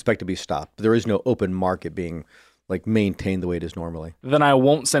people expect to be stopped. There is no open market being like maintained the way it is normally. Then I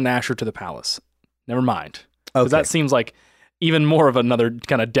won't send Asher to the palace. Never mind. Okay. Because that seems like even more of another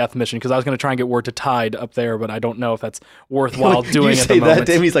kind of death mission, because I was going to try and get word to Tide up there, but I don't know if that's worthwhile doing at the moment. You say that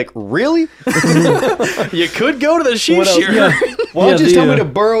to him, he's like, really? You could go to the sheep shearer. Yeah. Why don't you just tell me to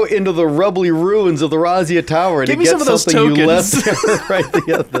burrow into the rubbly ruins of the Rhazia Tower and give to me get some of those something tokens. You left right,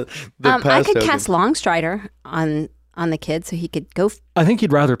 the I could token. cast Longstrider on the kid so he could go. I think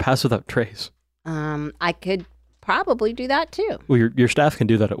he'd rather pass without trace. I could probably do that too. Well, your staff can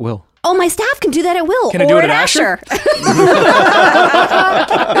do that at will. Oh, my staff can do that at will. Can I do it at Asher?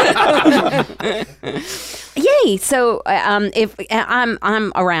 Yay! So if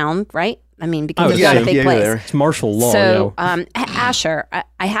I'm around, right? I mean, because it's not a big place. It's martial law. So, Asher,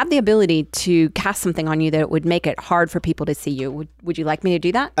 I have the ability to cast something on you that would make it hard for people to see you. Would you like me to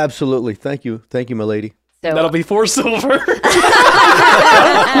do that? Absolutely. Thank you, my lady. So, that'll be 4 silver.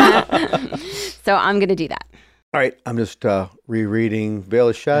 So I'm going to do that. All right, I'm just rereading Veil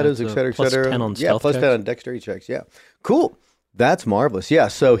of Shadows, et cetera, et cetera. +10 on stealth plus 10 on dexterity checks. Yeah, cool. That's marvelous. Yeah,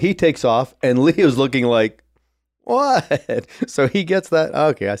 so he takes off, and Leo's looking like, what? So he gets that.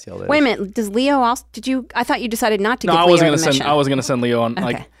 Okay, I see all that. Wait a minute. Does Leo also? Did you? I thought you decided not to. No, give I Leo wasn't the gonna send. mission. I was gonna send Leo on. Okay.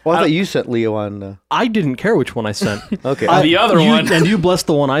 Like, Well, I thought you sent Leo on. I didn't care which one I sent. Okay. the other one. And you blessed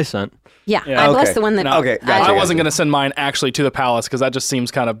the one I sent. Yeah, Yeah, I blessed okay. the one that. No, Okay, I gotcha. wasn't gonna send mine actually to the palace because that just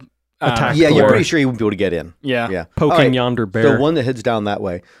seems kind of Attack. Yeah, you're Or- pretty sure he won't be able to get in. Yeah. Yeah. Poking All right, yonder bear. So one that heads down that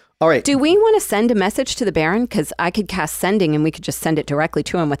way. All right. Do we want to send a message to the Baron? Because I could cast sending, and we could just send it directly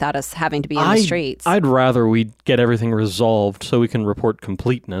to him without us having to be in the streets. I'd rather we get everything resolved so we can report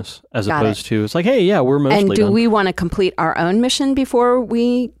completeness as Got opposed to it's like, hey, yeah, we're mostly and do done. we want to complete our own mission before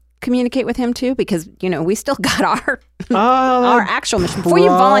we communicate with him too? Because we still got our actual mission. Before you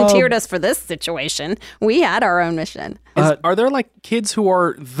volunteered us for this situation, we had our own mission. Are there like kids who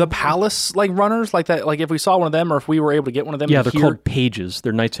are the palace like runners like that? Like if we saw one of them, or if we were able to get one of them? Yeah, in they're here? called pages.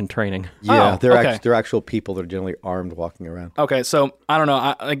 They're knights in training. Yeah, Oh, they're okay. they're actual people that are generally armed walking around. Okay, so I don't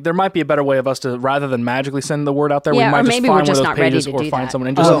know. Like there might be a better way of us to, rather than magically send the word out there, Yeah, we might or just maybe find we're one just of those not ready pages to or do find that. someone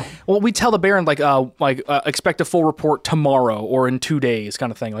and just well, we tell the Baron expect a full report tomorrow or in 2 days,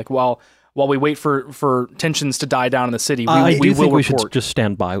 kind of thing. Like while we wait for tensions to die down in the city, I do will think we report. should just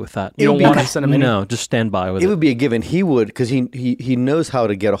stand by with that. You don't want to send him in? No, just stand by with It it. would be a given. He would, because he knows how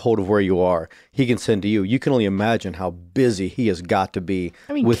to get a hold of where you are. He can send to you. You can only imagine how busy he has got to be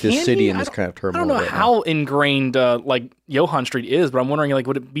with this can city he? and this kind of turmoil. I don't know right now. how ingrained like Johann Street is, but I'm wondering like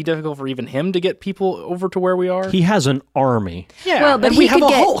would it be difficult for even him to get people over to where we are? He has an army. Yeah, Well, but and he we have could a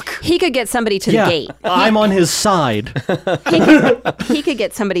get Hulk. he could get somebody to Yeah, the gate. I'm on his side. He could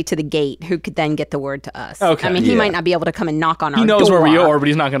get somebody to the gate who could then get the word to us. Okay. I mean, he Yeah. might not be able to come and knock on our He door. knows where we are, but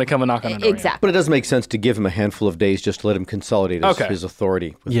he's not going to come and knock on our door. Exactly. But it does make sense to give him a handful of days just to let him consolidate Okay. his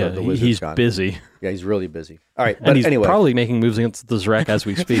authority. With Yeah, the wizards he's gone. busy. Yeah, he's really busy. All right, And but he's anyway, probably making moves against the Zrek as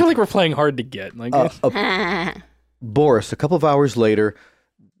we I speak. feel like we're playing hard to get. Like Boris, a couple of hours later,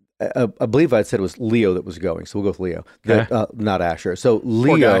 I believe I said it was Leo that was going, so we'll go with Leo, not Asher. So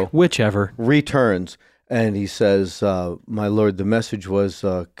Leo Whichever. returns and he says, "My lord, the message was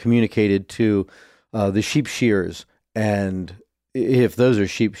communicated to the sheep shearers, and if those are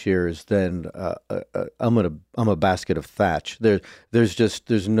sheep shearers, then I'm a basket of thatch.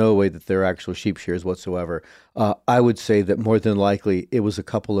 There's no way that they're actual sheep shearers whatsoever. I would say that more than likely it was a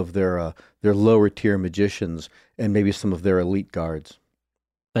couple of their lower tier magicians and maybe some of their elite guards."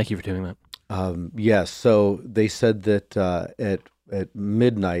 Thank you for doing that. Yes. So they said that at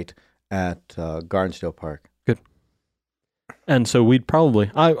midnight at Garnsdale Park. Good. And so we'd probably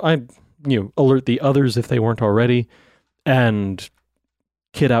I alert the others if they weren't already, and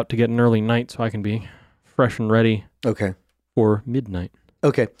kid out to get an early night so I can be fresh and ready Okay. for midnight.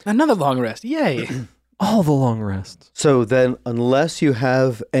 Okay. another long rest. Yay. All the long rests. So then, unless you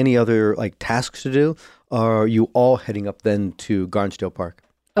have any other tasks to do, are you all heading up then to Garnsdale Park?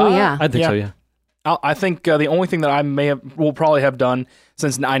 Oh yeah. I think so, yeah. I think the only thing that will probably have done,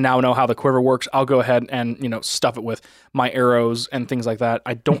 since I now know how the quiver works, I'll go ahead and stuff it with my arrows and things like that.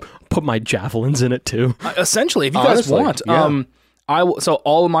 I don't Put my javelins in it too. essentially, if you Honestly, guys want, yeah. I will. So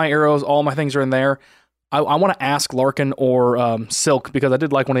all of my arrows, all my things are in there. I want to ask Larkin or Silk, because I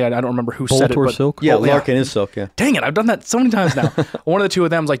did like one of the, I don't remember who said Bolt it, or but silk? Yeah, Oh, yeah. Larkin is Silk, yeah. dang it, I've done that so many times now. One of the two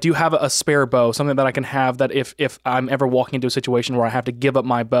of them is like, do you have a spare bow, something that I can have that if I'm ever walking into a situation where I have to give up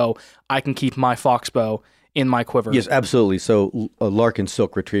my bow, I can keep my fox bow in my quiver. Yes, absolutely. So Larkin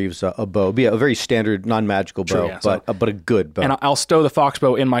Silk retrieves a bow. Be a very standard, non-magical bow, yeah, so- but a good bow. And I'll stow the fox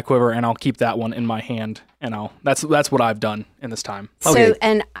bow in my quiver, and I'll keep that one in my hand, and that's what I've done in this time. Okay, So,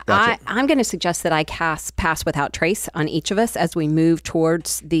 and gotcha. I'm going to suggest that I cast Pass Without Trace on each of us as we move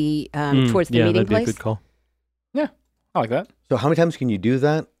towards the towards the yeah, meeting that'd be a place. good call. Yeah, I like that. So how many times can you do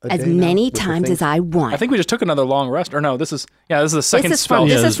that? As many times as I want. I think we just took another long rest. Or no, this is the second this is spell. from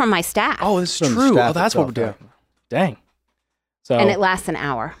Yeah, this this- is from my staff, Oh, this is From the true. staff Oh, that's what we're itself, doing. Dang. So and it lasts an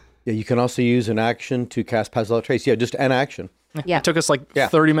hour. Yeah, you can also use an action to cast Pass Without Trace. Yeah, just an action. Yeah. it took us like Yeah.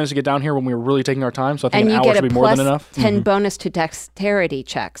 30 minutes to get down here when we were really taking our time. So I think And an you hour get should a be more plus than enough. 10 bonus to dexterity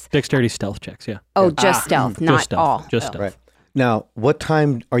checks. Dexterity stealth checks, yeah. Oh, just stealth, not stealth, all. just Oh. stealth. Right. Now, what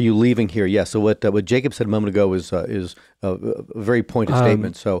time are you leaving here? Yeah, so what Jacob said a moment ago is a very pointed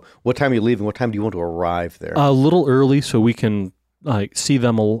statement. So what time are you leaving? What time do you want to arrive there? A little early so we can see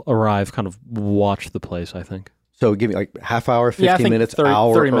them arrive, kind of watch the place, I think. So give me half hour, 15 Yeah, I think minutes, 30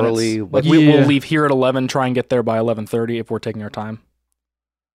 hour 30 minutes. early. Like What- we'll Yeah. leave here at 11, try and get there by 11:30 if we're taking our time.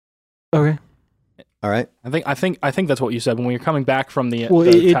 Okay. All right. I think that's what you said when we were coming back from the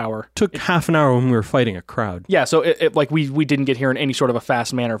tower. It took half an hour when we were fighting a crowd. Yeah, so it like we didn't get here in any sort of a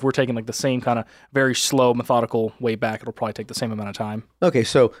fast manner. If we're taking like the same kind of very slow, methodical way back, it'll probably take the same amount of time. Okay,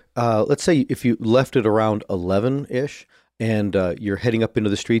 so let's say if you left it around 11-ish and you're heading up into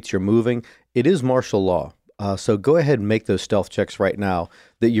the streets, you're moving, it is martial law. So go ahead and make those stealth checks right now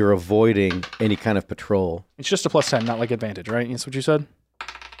that you're avoiding any kind of patrol. It's just a +10, not like advantage, right? That's what you said?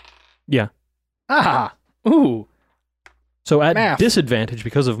 Yeah. Ah! Ooh! So at Math. disadvantage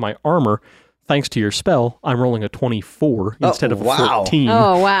because of my armor, thanks to your spell, I'm rolling a 24 instead of a 14.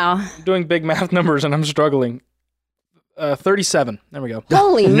 Oh, wow. I'm doing big math numbers and I'm struggling. 37. There we go.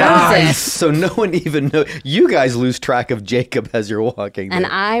 Holy Nice. Moses. So no one even knows. You guys lose track of Jacob as you're walking. And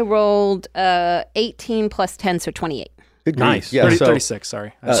there. I rolled 18 plus 10, so 28. Good Nice. grief. Yeah, 36,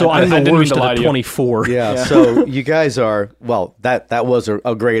 sorry. So I'm I the didn't mean worst to lie at to a you. 24. Yeah, so you guys are, well, that was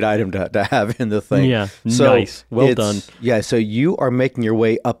a great item to have in the thing. Yeah, So nice. Well done. Yeah, so you are making your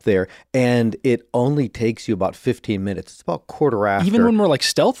way up there, and it only takes you about 15 minutes. It's about quarter after. Even when we're like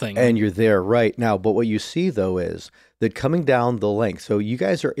stealthing. And you're there right now. But what you see, though, is that coming down the length, so you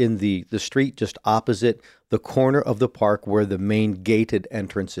guys are in the street just opposite the corner of the park where the main gated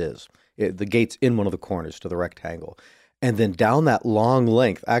entrance is. The gate's in one of the corners to the rectangle. And then down that long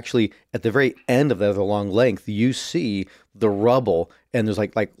length, actually at the very end of that other long length, you see the rubble, and there's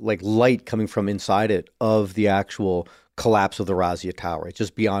like light coming from inside it of the actual collapse of the Rhazia Tower. It's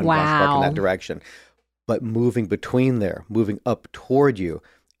just beyond Grange Park in that direction. But moving between there, moving up toward you,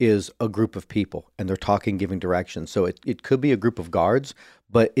 is a group of people, and they're talking, giving directions. So it could be a group of guards,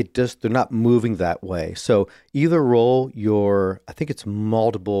 but they're not moving that way. So either roll your, I think it's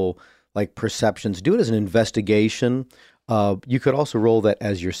multiple like perceptions. Do it as an investigation. You could also roll that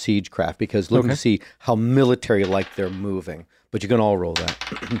as your siegecraft, because looking to see how military-like they're moving. But you can all roll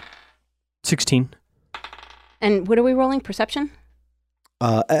that. 16. And what are we rolling? Perception?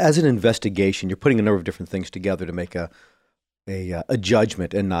 As an investigation, you're putting a number of different things together to make a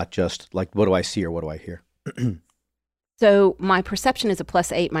judgment, and not just like, what do I see or what do I hear? So my perception is a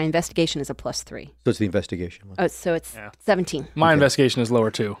 +8. My investigation is a +3. So it's the investigation one. Oh, so it's 17. My investigation is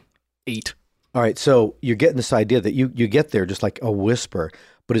lower too. 8. All right, so you're getting this idea that you get there just like a whisper,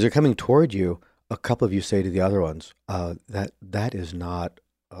 but as they're coming toward you, a couple of you say to the other ones, that is not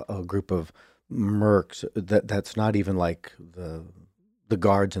a group of mercs. That's not even like the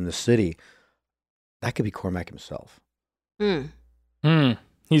guards in the city. That could be Cormack himself.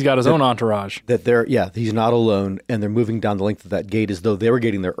 He's got his own entourage. He's not alone, and they're moving down the length of that gate as though they were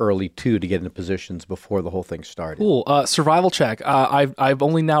getting there early too to get into positions before the whole thing started. Cool. Survival check. I've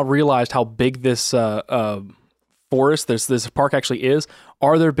only now realized how big this forest, this park actually is.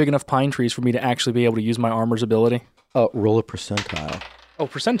 Are there big enough pine trees for me to actually be able to use my armor's ability? Roll a percentile. Oh,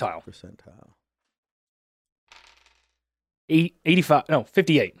 percentile.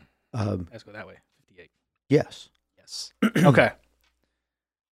 58. Let's go that way. 58. Yes. Okay.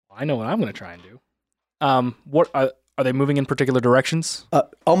 I know what I'm going to try and do. What are they moving in particular directions?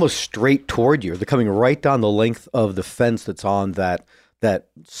 Almost straight toward you. They're coming right down the length of the fence that's on that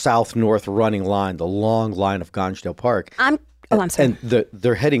south-north running line, the long line of Gansdale Park. I'm sorry. And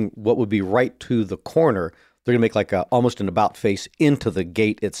they're heading what would be right to the corner. They're going to make like almost an about face into the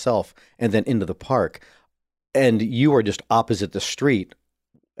gate itself and then into the park. And you are just opposite the street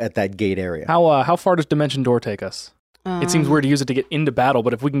at that gate area. How far does Dimension Door take us? It seems weird to use it to get into battle,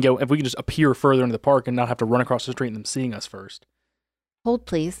 but if we can just appear further into the park and not have to run across the street and them seeing us first. Hold,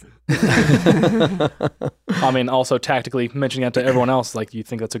 please. I mean, also tactically mentioning that to everyone else, like, do you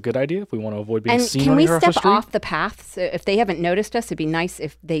think that's a good idea if we want to avoid being seen running across the street? And can we step off the path? So if they haven't noticed us, it'd be nice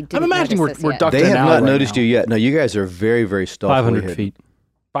if they didn't. I'm imagining we're ducked They in have now. not noticed you yet. No, you guys are very, very stealthily 500 hidden. feet.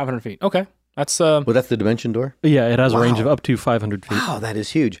 500 feet. Okay. That's Well, that's the dimension door? Yeah, it has a range of up to 500 feet. Wow, that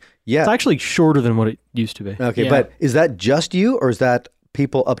is huge. Yeah. It's actually shorter than what it used to be. Okay, Yeah. but is that just you, or is that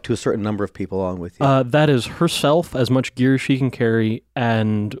people up to a certain number of people along with you? That is herself, as much gear as she can carry,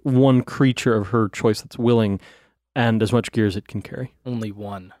 and one creature of her choice that's willing, and as much gear as it can carry. only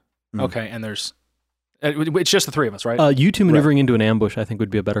one. Okay, and there's... It's just the three of us, right? You two maneuvering into an ambush, I think, would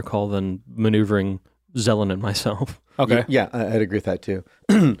be a better call than maneuvering Zelen and myself. Okay. Yeah, I'd agree with that too.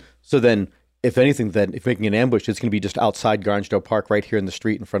 So then, if anything, if making an ambush, it's going to be just outside Garnsdale Park, right here in the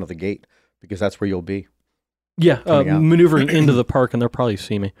street in front of the gate, because that's where you'll be. Yeah, Coming out. maneuvering into the park, and they'll probably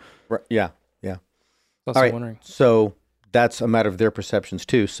see me. Right. Yeah, yeah. Also All right, wondering. so that's a matter of their perceptions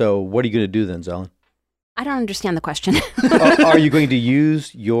too. So what are you going to do then, Zelen? I don't understand the question. Are you going to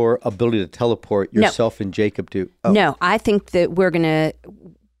use your ability to teleport yourself and Jacob to... Oh. No, I think that we're going to...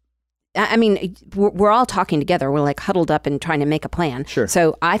 I mean, we're all talking together. We're like huddled up and trying to make a plan. Sure.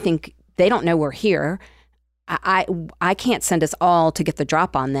 So I think they don't know we're here. I can't send us all to get the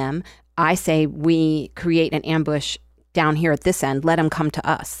drop on them. I say we create an ambush down here at this end. Let them come to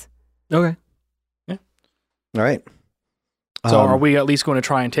us. Okay. All right. So are we at least going to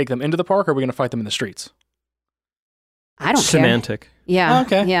try and take them into the park, or are we going to fight them in the streets? I don't Semantic. care. Yeah. Oh,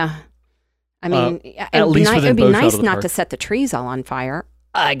 okay. Yeah. I mean, at least it would be within nice bowshot of the not park. to set the trees all on fire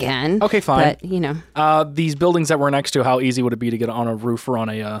again. Okay, fine. But, these buildings that we're next to, how easy would it be to get on a roof or on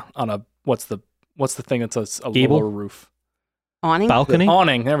a what's the thing that's a Gable? lower roof? Awning? Balcony?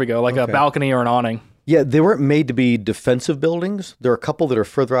 Awning. There we go. Like a balcony or an awning. Yeah, they weren't made to be defensive buildings. There are a couple that are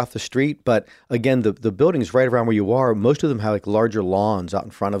further off the street, but again, the buildings right around where you are, most of them have like larger lawns out in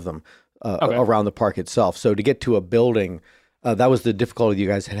front of them around the park itself. So to get to a building, that was the difficulty you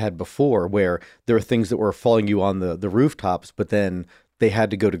guys had before, where there were things that were following you on the rooftops, but then they had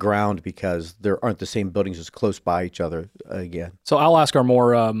to go to ground because there aren't the same buildings as close by each other again. So I'll ask our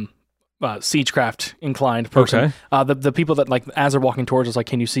more siegecraft inclined person. Okay. The people that, like, as they're walking towards us, like,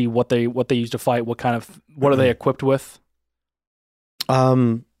 can you see what they use to fight? What are they equipped with?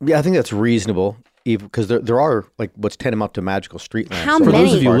 Yeah, I think that's reasonable, because there are like what's tantamount to magical street lamps. How For many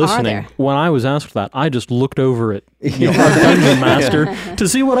those of you are listening, there? when I was asked that, I just looked over at our dungeon master to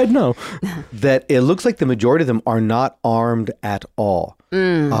see what I'd know. That it looks like the majority of them are not armed at all.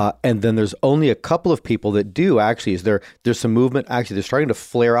 And then there's only a couple of people that do actually. There's some movement. Actually, they're starting to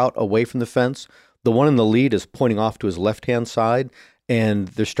flare out away from the fence. The one in the lead is pointing off to his left-hand side, and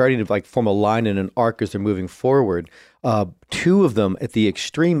they're starting to like form a line in an arc as they're moving forward. Two of them at the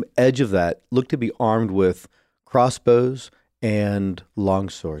extreme edge of that look to be armed with crossbows and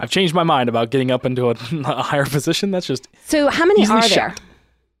longswords. I've changed my mind about getting up into a higher position. That's just So how many easily are there? shot.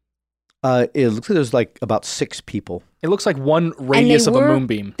 It looks like there's like about 6 people. It looks like one radius of a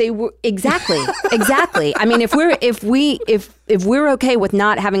moonbeam. They were exactly. I mean, if we're okay with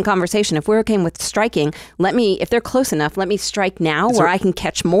not having conversation, if we're okay with striking, if they're close enough, let me strike now where I can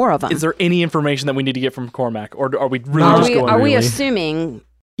catch more of them. Is there any information that we need to get from Cormack, or are we really just going? Are we really? assuming?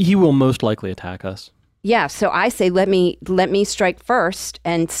 He will most likely attack us. Yeah. So I say let me strike first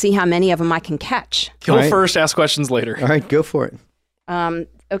and see how many of them I can catch. Kill All right. first, ask questions later. All right, go for it.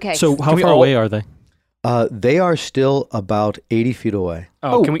 Okay. So how we far all- away are they? They are still about 80 feet away.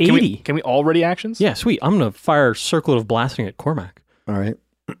 Oh, can we 80. can we all ready actions? Yeah, sweet. I'm going to fire Circle of Blasting at Cormac. All right.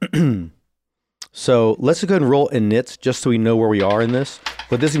 So let's just go ahead and roll in nits just so we know where we are in this.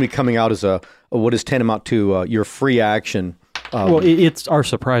 But this is going to be coming out as what is tantamount to your free action. Well, it's our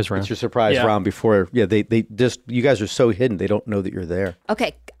surprise round. It's your surprise round before. Yeah, they just, you guys are so hidden, they don't know that you're there.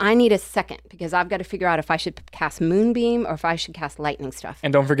 Okay, I need a second because I've got to figure out if I should cast Moonbeam or if I should cast lightning stuff.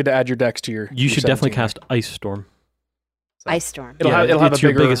 And don't forget to add your dex to your. You should definitely 17. cast Ice Storm. Ice Storm. It'll Yeah, have a it's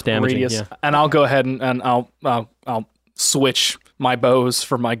your bigger biggest damaging, radius, yeah. and I'll go ahead and I'll switch my bows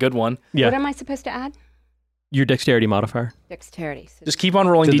for my good one. Yeah. What am I supposed to add? Your dexterity modifier. Dexterity. So Just keep on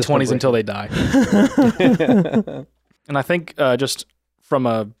rolling To this one d20s until they die. And I think just from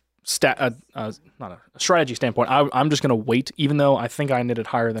a not a strategy standpoint, I'm just gonna wait, even though I think I knitted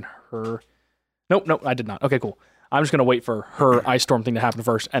higher than her. Nope, I did not. Okay, cool. I'm just gonna wait for her Ice Storm thing to happen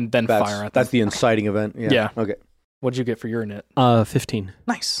first, and then fire at them. That's the inciting event. Yeah. Okay. What'd you get for your knit? 15.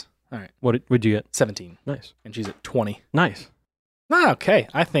 Nice. All right, What'd you get? 17, Nice. and she's at 20. Nice. Okay,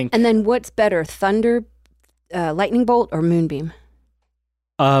 I think. And then what's better, thunder, lightning bolt, or moonbeam?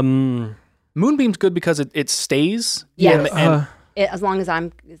 Moonbeam's good because it stays. Yeah. And As long as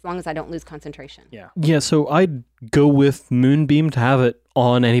I don't lose concentration. Yeah, so I'd go with Moonbeam to have it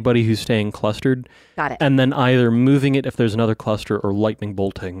on anybody who's staying clustered, Got it. and then either moving it if there's another cluster or lightning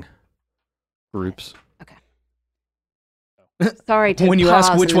bolting groups. Sorry to when you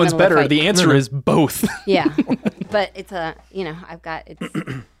pause ask which in the one's middle of better, fight. the answer is both. Yeah, but it's I've got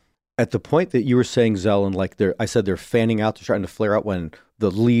it's At the point that you were saying, Zelen, like I said, they're fanning out, they're starting to flare out when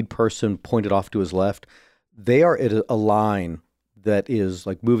the lead person pointed off to his left. They are at a line that is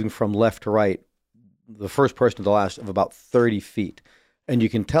like moving from left to right, the first person to the last, of about 30 feet. And you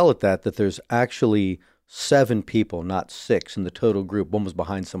can tell at that there's actually 7 people, not 6 in the total group. One was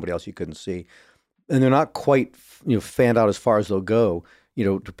behind somebody else you couldn't see. And they're not quite, fanned out as far as they'll go.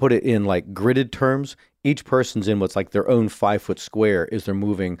 To put it in like gridded terms, each person's in what's like their own 5-foot square as they're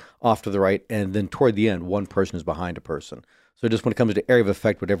moving off to the right. And then toward the end, one person is behind a person. So just when it comes to area of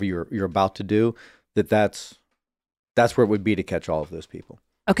effect, whatever you're about to do, that's where it would be to catch all of those people.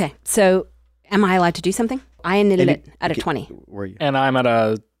 okay. So, am I allowed to do something? I knitted it at a 20. Where are you? And I'm at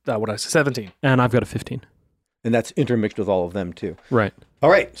a 17. And I've got a 15. And that's intermixed with all of them too. Right. All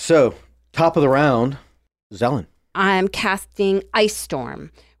right. So top of the round, Zelen. I'm casting Ice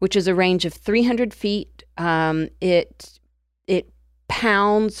Storm, which is a range of 300 feet. It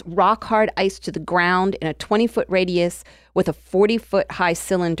pounds rock hard ice to the ground in a 20-foot radius with a 40-foot high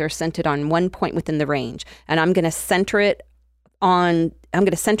cylinder centered on one point within the range. And I'm going to center it in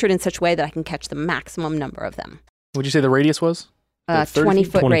such a way that I can catch the maximum number of them. Would you say the radius was?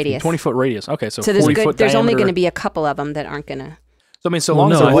 20-foot radius. 20-foot radius. Okay, so there's 40-foot there's only diameter. going to be a couple of them that aren't going to. So I mean, so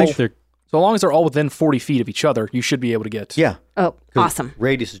long as they're all within 40 feet of each other, you should be able to get. Yeah. Oh, awesome.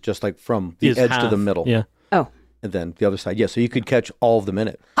 Radius is just like from the edge to the middle. Yeah. Oh. And then the other side. Yeah, so you could catch all of them in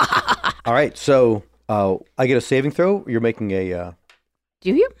it. All right, so I get a saving throw. You're making a...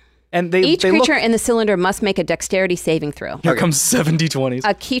 Do you? And each creature in the cylinder must make a dexterity saving throw. Here comes 70-20s.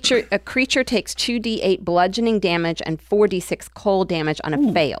 A creature takes 2d8 bludgeoning damage and 4d6 cold damage on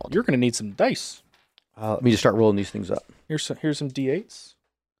a failed. You're going to need some dice. Let me just start rolling these things up. Here's some d8s.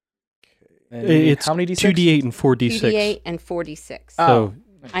 And it's how many d6? 2d8 and 4d6. 2d8 and 4d6. So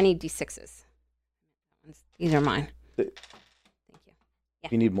I need d6s. These are mine. Thank you. Yeah.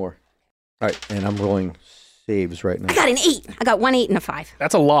 You need more. All right, and I'm rolling saves right now. I got an 8. I got 1 8 and a 5.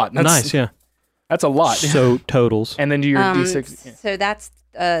 That's a lot. That's, nice, yeah. That's a lot. So totals. And then do your d6. Yeah. So that's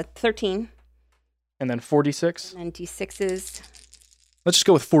 13. And then 4d6. And then d6s. Let's just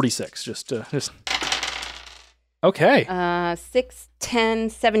go with 46. Just. Okay. 6, 10,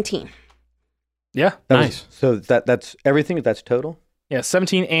 17. Yeah. Nice. So that's everything? That's total? Yeah,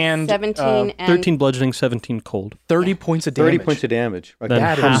 17 and... 17 and... 13 bludgeoning, 17 cold. 30 points of damage. 30 points of damage. Okay. Then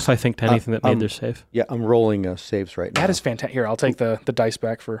half, I think, to anything that made their save. Yeah, I'm rolling saves right now. That is fantastic. Here, I'll take the dice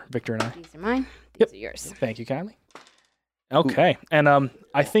back for Victor and I. These are mine. These are yours. Thank you kindly. Okay. Ooh. And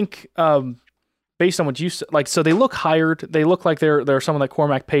I think based on what you said, like, so they look hired. They look like they're someone that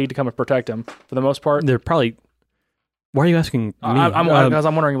Cormack paid to come and protect him for the most part. They're probably... Why are you asking me? Because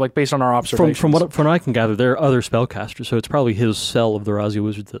I'm wondering, like, based on our observations. From what I can gather, there are other spellcasters, so it's probably his cell of the Rhazia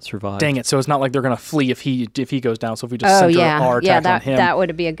wizards that survived. Dang it! So it's not like they're going to flee if he goes down. So if we just center our attack on him, that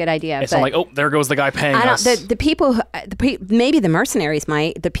would be a good idea. It's not like, oh, there goes the guy paying us. The people, maybe the mercenaries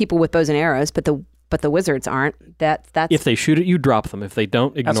might, the people with bows and arrows, but the wizards aren't. That's if they shoot at you, drop them. If they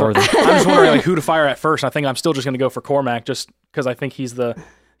don't, ignore them. I'm just wondering, like, who to fire at first. I think I'm still just going to go for Cormack, just because I think he's the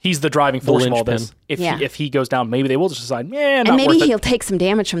driving force of all this. If he goes down, maybe they will just decide, not and maybe worth he'll take some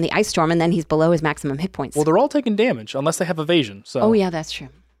damage from the ice storm, and then he's below his maximum hit points. Well, they're all taking damage unless they have evasion. So. Oh yeah, that's true.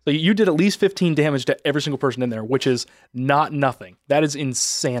 So you did at least 15 damage to every single person in there, which is not nothing. That is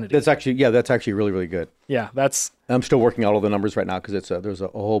insanity. That's actually really, really good. Yeah, I'm still working out all the numbers right now because there's a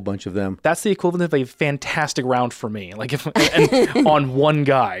whole bunch of them. That's the equivalent of a fantastic round for me, like and on one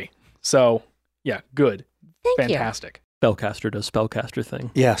guy. So yeah, good, fantastic. Spellcaster does spellcaster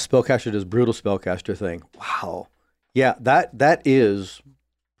thing. Yeah, spellcaster does brutal spellcaster thing. Wow. Yeah, that is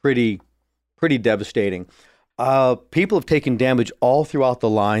pretty devastating. People have taken damage all throughout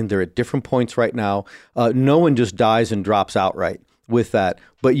the line. They're at different points right now. No one just dies and drops outright with that.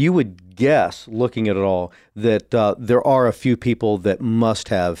 But you would guess, looking at it all, that there are a few people that must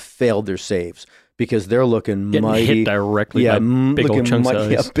have failed their saves. Because they're looking getting mighty hit directly by big old chunks of ice.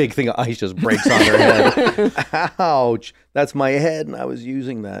 Yeah, a big thing of ice just breaks on their head. Ouch! That's my head, and I was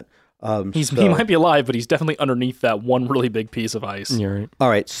using that. He might be alive, but he's definitely underneath that one really big piece of ice. You're right. All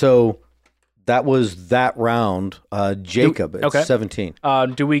right, so that was that round. Jacob at 17.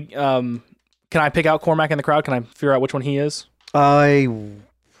 Do we? Can I pick out Cormack in the crowd? Can I figure out which one he is? Yeah,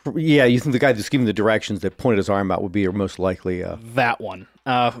 you think the guy that's giving the directions that pointed his arm out would be your most likely? That one.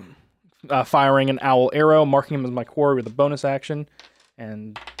 Firing an owl arrow, marking him as my quarry with a bonus action,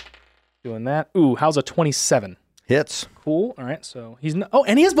 and doing that. Ooh, how's a 27? Hits. Cool. All right, so he's not. Oh,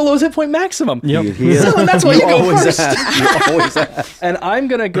 and he is below his hit point maximum. Yep. He is. And that's why you go first. You always ask. And I'm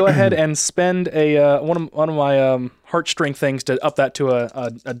gonna go ahead and spend a one of my heartstring things to up that to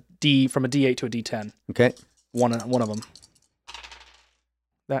a D from a D8 to a D10. Okay. One of them.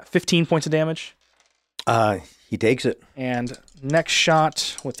 That 15 points of damage. He takes it. And next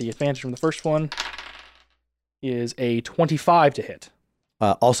shot, with the advantage from the first one, is a 25 to hit.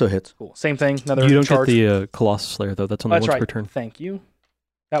 Also hits. Cool. Same thing. Another You don't charge. get the Colossus Slayer, though. That's only once per turn. Thank you.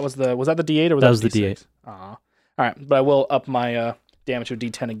 Was that the D8 or was that was the D8? D6? All right, but I will up my damage to a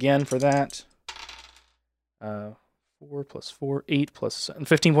D10 again for that. 4 plus 4, 8 plus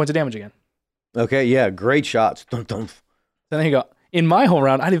 15 points of damage again. Okay, yeah, great shots. Dun, dun. So there you go. In my whole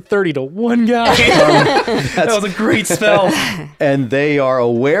round, I did 30 to one guy. That was a great spell. And they are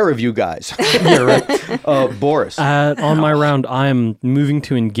aware of you guys. You're right. Boris. On my round, I am moving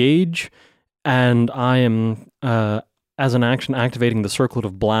to engage, and I am, as an action, activating the Circlet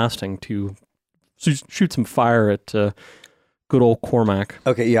of Blasting to shoot some fire at good old Cormack.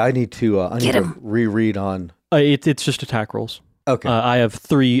 Okay, yeah, I need to reread on... It's just attack rolls. Okay. I have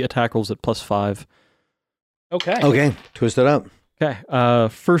 3 attack rolls at +5. Okay. Okay, twist it up. Okay.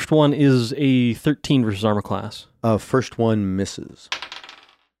 First one is a 13 versus armor class. First one misses.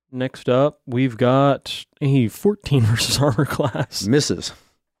 Next up, we've got a 14 versus armor class. Misses.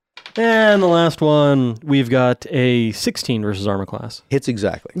 And the last one, we've got a 16 versus armor class. Hits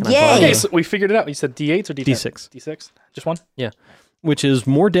exactly. Yay! Okay, so we figured it out. You said D8s or D10? D6. D6? Just one? Yeah. Which is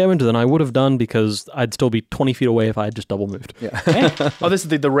more damage than I would have done because I'd still be 20 feet away if I had just double moved. Yeah. Oh, this is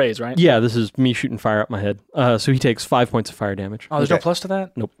the raise, right? Yeah, this is me shooting fire up my head. So he takes 5 points of fire damage. Oh, there's no plus to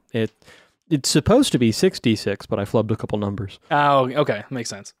that? Nope. It's supposed to be 6d6, but I flubbed a couple numbers. Oh, okay. Makes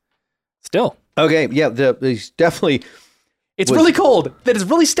sense. Still. Okay, yeah, he's definitely... It's really cold, then it's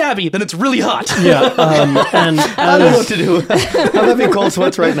really stabby, then it's really hot. Yeah, and I don't know what to do. I'm having cold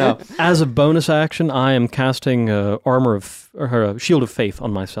sweats right now. As a bonus action, I am casting Shield of Faith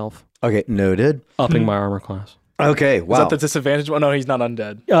on myself. Okay, noted. Upping my armor class. Okay, wow. Is that the disadvantage one? No, he's not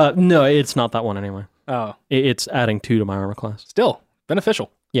undead. No, it's not that one anyway. Oh. It's adding 2 to my armor class. Still,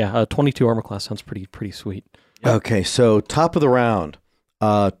 beneficial. Yeah, 22 armor class sounds pretty sweet. Yep. Okay, so top of the round,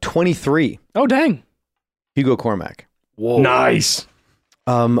 23. Oh, dang. Hugo Cormack. Whoa. Nice.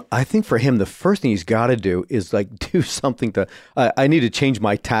 I think for him, the first thing he's got to do is do something to. I need to change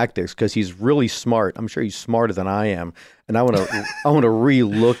my tactics because he's really smart. I'm sure he's smarter than I am, and I want to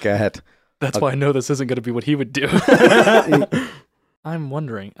re-look at. That's why I know this isn't going to be what he would do. I'm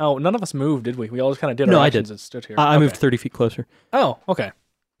wondering. Oh, none of us moved, did we? We all just kind of did our actions and stood here. I moved 30 feet closer. Oh, okay.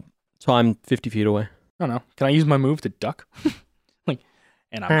 So I'm 50 feet away. I don't know. Can I use my move to duck?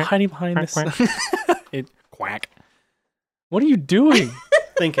 And I'm hiding behind this. Quack. What are you doing?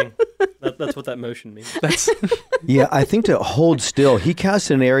 Thinking. That's what that motion means. Yeah, I think to hold still, he casts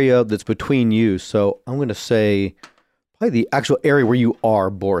an area that's between you. So I'm going to say probably the actual area where you are,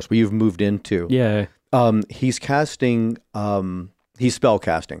 Boris, where you've moved into. Yeah. He's casting, he's spell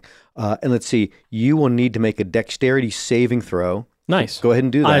casting. And let's see, you will need to make a dexterity saving throw. Nice. Go ahead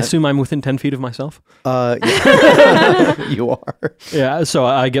and do that. I assume I'm within 10 feet of myself? Yeah. You are. Yeah, so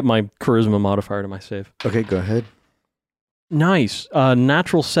I get my charisma modifier to my save. Okay, go ahead. Nice.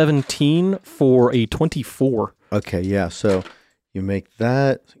 Natural 17 for a 24. Okay, yeah. So you make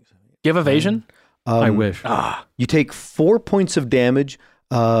that. Do you have evasion? I wish. You take 4 points of damage,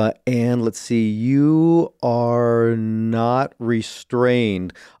 and let's see, you are not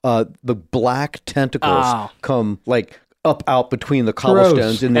restrained. The black tentacles come up out between the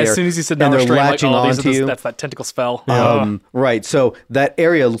cobblestones in there. As soon as you said not and they're restrained, latching onto you. That's that tentacle spell. Right. So that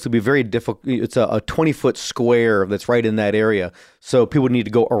area looks to be very difficult. It's a 20-foot square that's right in that area. So people need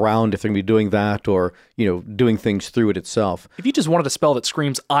to go around if they're going to be doing that or, doing things through it itself. If you just wanted a spell that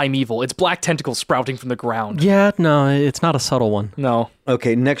screams, I'm evil, it's black tentacles sprouting from the ground. Yeah, no, it's not a subtle one. No.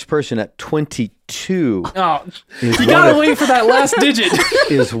 Okay, next person at 22. Oh, you got to wait for that last digit.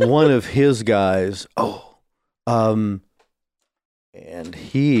 Is one of his guys. Oh. And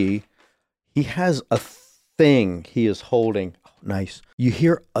he has a thing he is holding. Oh, nice. You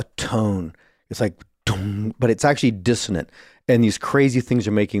hear a tone. It's like, dong, but it's actually dissonant. And these crazy things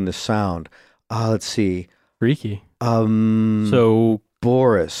are making the sound. Let's see. Freaky. So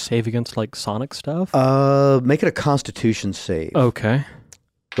Boris. Save against sonic stuff? Make it a Constitution save. Okay.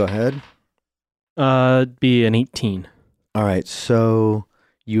 Go ahead. Be an 18. All right. So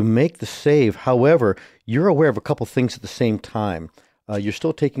you make the save. However, you're aware of a couple things at the same time. You're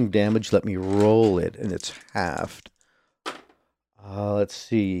still taking damage. Let me roll it, and it's halved. Let's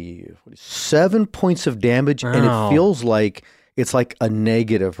see. 7 points of damage, and it feels like it's like a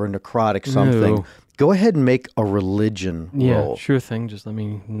negative or necrotic something. No. Go ahead and make a religion roll. Sure thing. Just let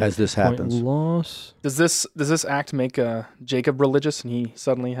me know as this happens. Loss. Does this act make Jacob religious, and he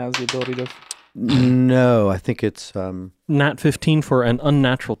suddenly has the ability to? No, I think it's Nat 15 for an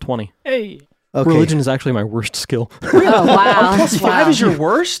unnatural 20. Hey. Okay. Religion is actually my worst skill. Oh, wow. +5 is your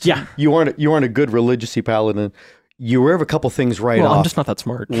worst? Yeah. You aren't a good religious paladin. You were of a couple things right off. I'm just not that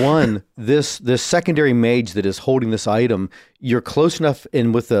smart. One, this secondary mage that is holding this item, you're close enough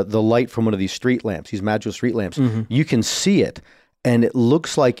in with the light from one of these street lamps, these magical street lamps. Mm-hmm. You can see it, and it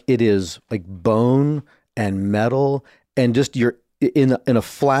looks like it is like bone and metal, and just you're in a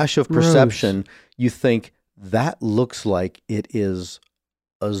flash of perception, you think that looks like it is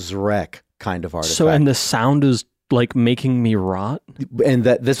a Zrek kind of artifact. So, and the sound is making me rot? And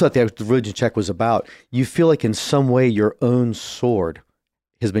that's what the religion check was about. You feel like in some way your own sword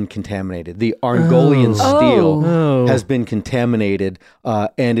has been contaminated. The Argolian steel has been contaminated,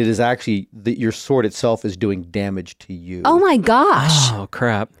 and it is actually your sword itself is doing damage to you. Oh my gosh. Oh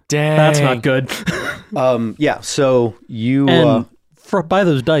crap. Dang. That's not good. Yeah, so you by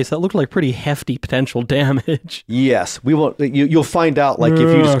those dice, that looked like pretty hefty potential damage. Yes, we won't. You'll find out. Like if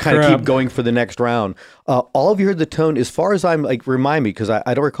you just kind of keep going for the next round. All of you heard the tone. As far as I'm like, remind me because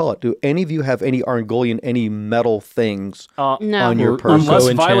I don't recall it. Do any of you have any Arngolian, any metal things no. on your person?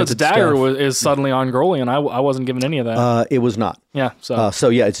 Unless Violet's dagger is suddenly Arngolian, I wasn't given any of that. It was not. Yeah. So that's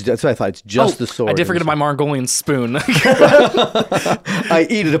what I thought. It's just the sword. I did forget my Arngolian spoon. I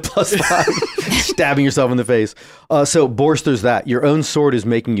eat it a +5, stabbing yourself in the face. So Borst, there's that. Your own sword is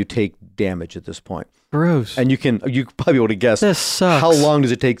making you take damage at this point. Gross. And you probably be able to guess this sucks. How long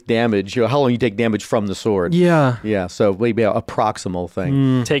does it take damage? How long you take damage from the sword? Yeah. Yeah. So maybe a proximal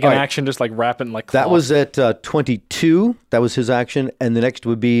thing. Take an action, just like wrap it in like cloth. That was at 22. That was his action, and the next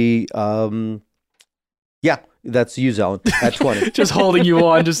would be that's you, Zelen, at 20. Just holding you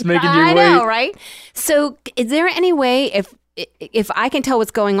on, just making you wait. I know, right? So, is there any way if I can tell what's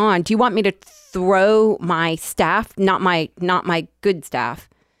going on? Do you want me to throw my staff, not my good staff?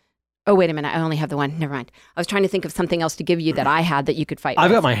 Oh, wait a minute. I only have the one. Never mind. I was trying to think of something else to give you that I had that you could fight I've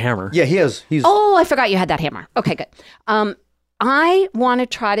with. got my hammer. Yeah, he's. Oh, I forgot you had that hammer. Okay, good. I want to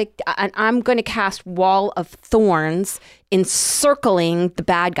try to. I'm going to cast Wall of Thorns encircling the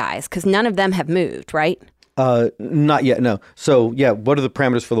bad guys because none of them have moved, right? Not yet, no. So, yeah, what are the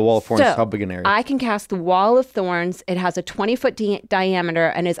parameters for the Wall of Thorns? How big an area? I can cast the Wall of Thorns. It has a 20-foot diameter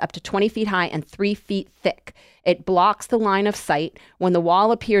and is up to 20 feet high and 3 feet thick. It blocks the line of sight. When the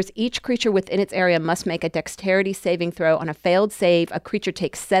wall appears, each creature within its area must make a dexterity saving throw. On a failed save, a creature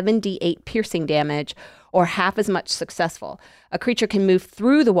takes 7d8 piercing damage or half as much successful. A creature can move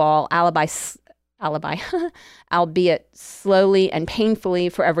through the wall, albeit slowly and painfully.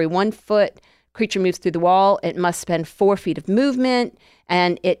 For every 1 foot creature moves through the wall, it must spend 4 feet of movement,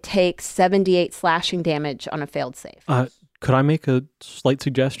 and it takes 7d8 slashing damage on a failed save. Could I make a slight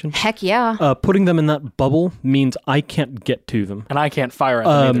suggestion? Heck yeah. Putting them in that bubble means I can't get to them. And I can't fire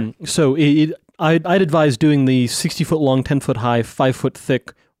at them either. So I'd advise doing the 60-foot long, 10-foot high, 5-foot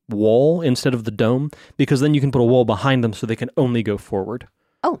thick wall instead of the dome, because then you can put a wall behind them so they can only go forward.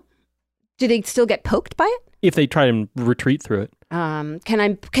 Oh. Do they still get poked by it? If they try and retreat through it.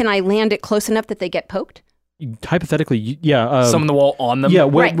 Can I land it close enough that they get poked? Hypothetically, yeah. Summon the wall on them? Yeah,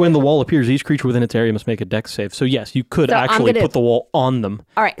 when the wall appears, each creature within its area must make a dex save. So yes, you could actually put the wall on them.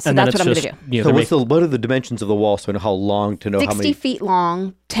 All right, so that's what I'm going to do. So what are the dimensions of the wall so I know how long to know how many? 60 feet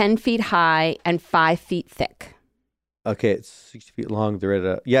long, 10 feet high, and 5 feet thick. Okay, it's 60 feet long. They're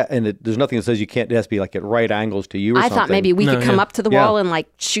at and there's nothing that says you can't. It has to be like at right angles to you or something. I thought maybe we could come up to the wall and like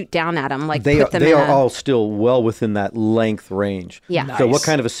shoot down at them. Like they are all still well within that length range. Yeah. Nice. So what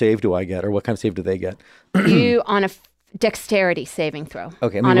kind of a save do I get, or what kind of save do they get? You on a dexterity saving throw.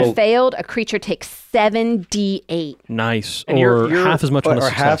 Okay. On a failed, a creature takes 7d8. Nice. And or you're half as much on a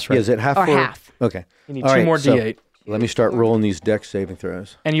success, half, right? Is it half? Or half. Okay. You need two more d8. Let me start rolling these dex saving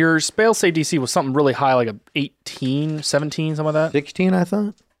throws. And your spell save DC was something really high, like a 18, 17, something like that? 16, I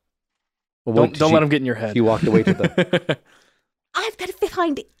thought. Well, don't let him get in your head. You walked away to the... I've got to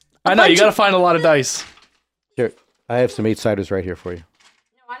find it. I know, you got to find a lot of dice. Here, I have some 8-siders right here for you.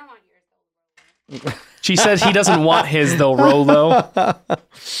 No, I don't want yours. She said he doesn't want his, they'll roll, though.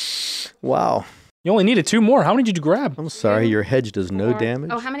 Wow. You only needed 2 more. How many did you grab? I'm sorry, your hedge does no damage.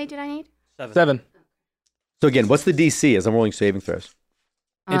 Oh, how many did I need? 7. So again, what's the DC as I'm rolling saving throws?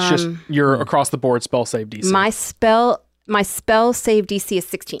 It's just your across the board spell save DC. My spell save DC is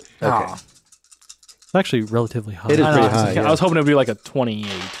 16. Okay. It's actually relatively high. It is pretty high. I was hoping it would be like a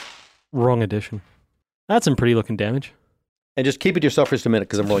 28. Wrong addition. That's some pretty looking damage. And just keep it to yourself for just a minute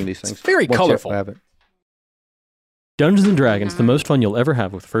because I'm rolling these things. It's very colorful. I have it. Dungeons and Dragons, the most fun you'll ever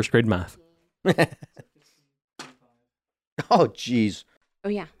have with first grade math. Oh, jeez. Oh,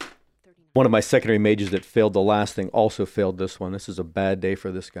 yeah. One of my secondary mages that failed the last thing also failed this one. This is a bad day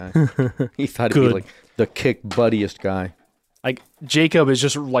for this guy. He thought he'd be like the kick buddiest guy. Like, Jacob is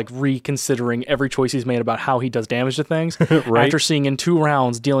just like reconsidering every choice he's made about how he does damage to things. Right? After seeing in 2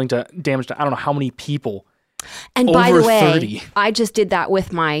 rounds dealing to damage to I don't know how many people. And by the way, 30. I just did that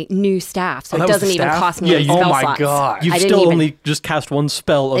with my new staff, so it doesn't even cost me any spell slots. Oh my god. You've still only just cast 1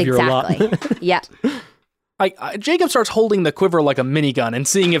 spell of your lot. Exactly. Yeah. Jacob starts holding the quiver like a minigun and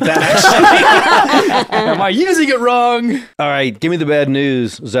seeing if that actually... Am I using it wrong? All right, give me the bad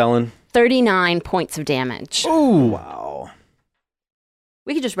news, Zelen. 39 points of damage. Oh, wow.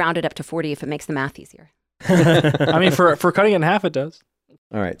 We could just round it up to 40 if it makes the math easier. I mean, for cutting it in half, it does.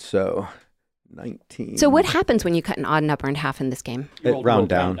 All right, so 19. So what happens when you cut an odd number in half in this game? Round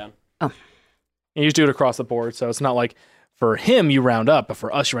down. Oh. And you just do it across the board, so it's not like... For him, you round up, but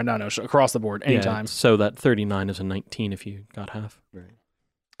for us, you round down across the board anytime. Yeah, so that 39 is a 19 if you got half. Right.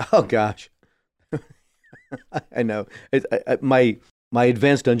 Oh, gosh. I know. My my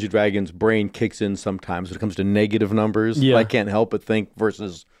advanced Dungeon Dragon's brain kicks in sometimes when it comes to negative numbers. Yeah. I can't help but think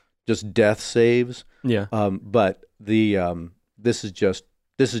versus just death saves. Yeah. But this is just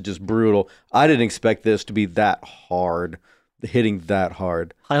brutal. I didn't expect this to be that hard, hitting that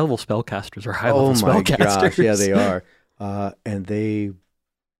hard. High-level spellcasters are high-level spellcasters. Oh my gosh, yeah, they are. And they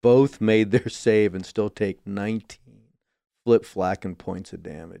both made their save and still take 19 flip-flacking points of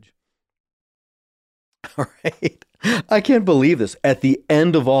damage. All right. I can't believe this. At the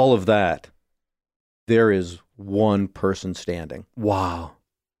end of all of that, there is one person standing. Wow.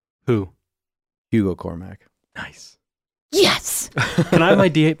 Who? Hugo Cormack. Nice. Yes. Can I have my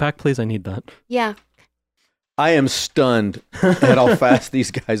D8 back, please? I need that. Yeah. I am stunned at how fast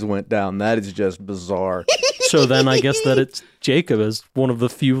these guys went down. That is just bizarre. So then I guess that it's Jacob as one of the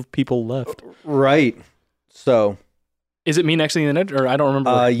few people left. Right. So... Is it me next in the net, or I don't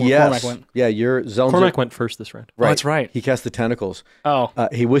remember where yes. Cormac went? Yeah, you're Zelnzer. Cormac went first this round. Right. Oh, that's right. He cast the tentacles. Oh.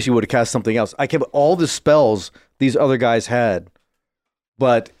 He wished he would have cast something else. I kept all the spells these other guys had,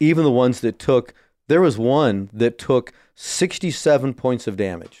 but even the ones that took, there was one that took 67 points of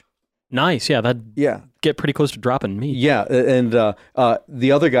damage. Nice. Yeah, that'd get pretty close to dropping me. Yeah, and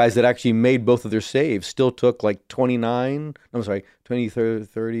the other guys that actually made both of their saves still took like 20,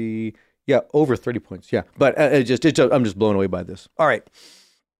 30... Yeah, over 30 points. Yeah, but I'm just blown away by this. All right,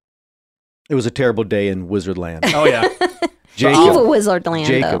 it was a terrible day in Wizardland. Oh yeah, Evil Wizardland.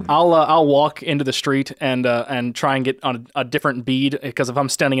 Jacob, I'll walk into the street and try and get on a different bead, because if I'm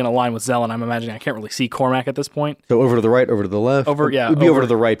standing in a line with Zelen, I'm imagining I can't really see Cormac at this point. So over to the right, over to the left. It would be over to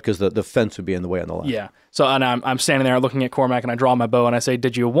the right because the fence would be in the way on the left. Yeah. So and I'm standing there looking at Cormac, and I draw my bow and I say,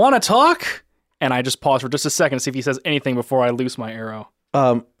 "Did you want to talk?" And I just pause for just a second to see if he says anything before I loose my arrow.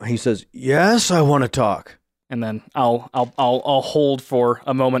 He says, "Yes, I want to talk." And then I'll hold for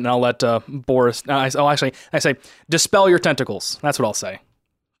a moment, and I'll let Boris. I say, "Dispel your tentacles." That's what I'll say.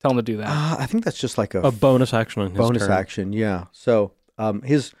 Tell him to do that. I think that's just like a bonus action on his bonus turn. action. Yeah. So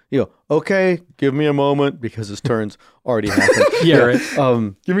okay, give me a moment because his turn's already happened. Yeah. Right.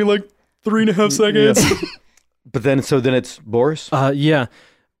 Give me like 3.5 seconds. Yeah. But then it's Boris. Yeah.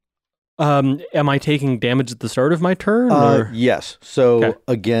 Am I taking damage at the start of my turn? Yes. So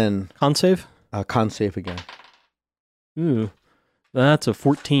again, con save. Con save again. Ooh, that's a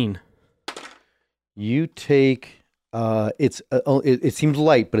 14. You take. It seems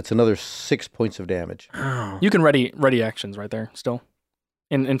light, but it's another 6 points of damage. You can ready actions right there still,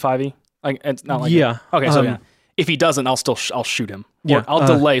 in 5e. Like it's not like Okay, so yeah. If he doesn't, I'll shoot him. Yeah, I'll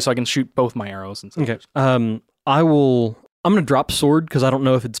delay so I can shoot both my arrows and stuff. Okay. I'm going to drop sword because I don't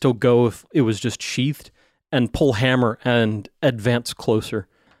know if it'd still go if it was just sheathed, and pull hammer and advance closer.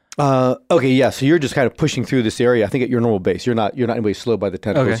 Okay, yeah. So you're just kind of pushing through this area. I think at your normal base, you're not anybody slowed by the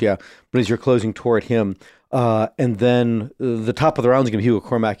tentacles. Okay. Yeah, but as you're closing toward him, and then the top of the round is going to be Hugo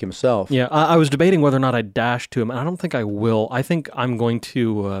Cormac himself. Yeah, I was debating whether or not I'd dash to him, and I don't think I will. I think I'm going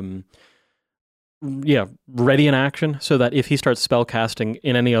to. Ready in action so that if he starts spell casting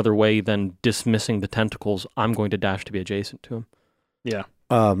in any other way than dismissing the tentacles, I'm going to dash to be adjacent to him. Yeah.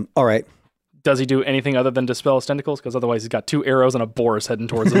 All right. Does he do anything other than dispel his tentacles? Because otherwise he's got 2 arrows and a Boris heading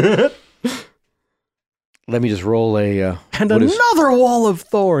towards him. Let me just roll a... and another wall of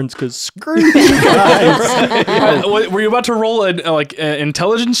thorns, because screw you guys. Were you about to roll an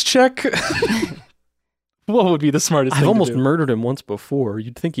intelligence check? What would be the smartest thing I've almost to do? murdered him once before.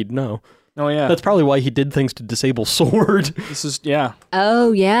 You'd think he'd know. Oh, yeah. That's probably why he did things to disable sword. This is, yeah.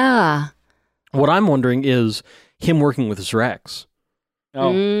 Oh, yeah. What I'm wondering is him working with Zrex.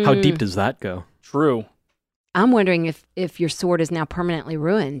 Oh. How deep does that go? True. I'm wondering if your sword is now permanently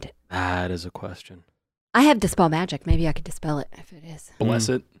ruined. That is a question. I have Dispel Magic. Maybe I could dispel it if it is. Bless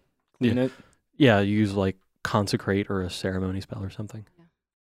it. Clean it. Yeah, use like Consecrate or a ceremony spell or something.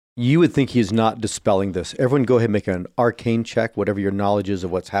 You would think he's not dispelling this. Everyone go ahead and make an arcane check, whatever your knowledge is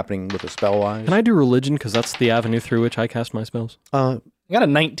of what's happening with the spell-wise. Can I do religion? Because that's the avenue through which I cast my spells. I got a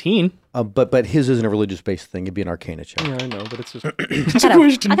 19. But his isn't a religious-based thing. It'd be an arcana check. Yeah, I know, but it's just...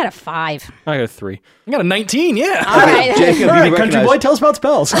 I got a 5. I got a 3. I got a 19, yeah. All right. Jacob, all right, country boy, tell us about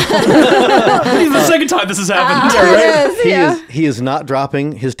spells. This is the second time this has happened. He is not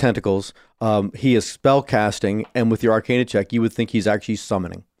dropping his tentacles. He is spell casting, and with your arcana check, you would think he's actually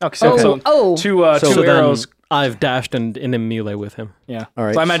summoning. Okay, so two arrows. I've dashed and in a melee with him. Yeah. All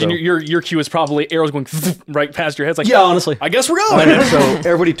right. So I imagine your cue is probably arrows going right past your head. It's like, honestly. I guess we're going. So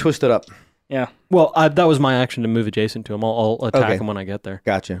everybody twist it up. Yeah. Well, that was my action to move adjacent to him. I'll attack him when I get there.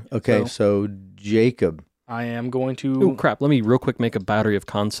 Gotcha. Okay, so Jacob. I am going to... Oh, crap. Let me real quick make a battery of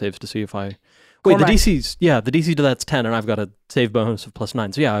con saves to see if I... Wait, Cormack, the DC to that's 10, and I've got a save bonus of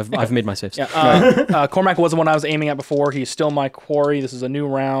 +9. So yeah, I've made my saves. Yeah, Cormac was the one I was aiming at before. He's still my quarry. This is a new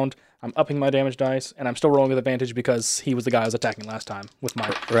round. I'm upping my damage dice, and I'm still rolling with advantage because he was the guy I was attacking last time with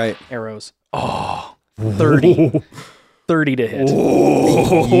my arrows. Oh, 30. 30 to hit.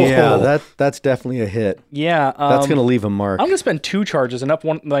 Yeah, that's definitely a hit. Yeah. That's going to leave a mark. I'm going to spend 2 charges and up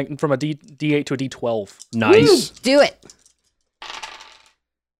one from a D8 to a D12. Nice. Do it.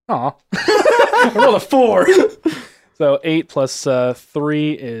 Aw. I rolled a 4. So 8 plus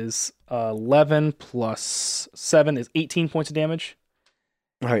 3 is 11 plus 7 is 18 points of damage.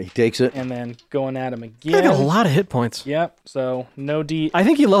 All right, he takes it. And then going at him again. I got a lot of hit points. Yep. So no D. I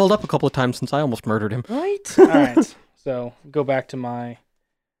think he leveled up a couple of times since I almost murdered him. Right. All right. So go back to my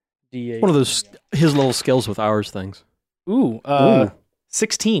D8. One of those his little skills with ours things. Ooh.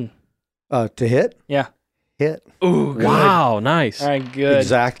 16. To hit? Yeah. Hit. Ooh, good. Wow, nice. All right, good.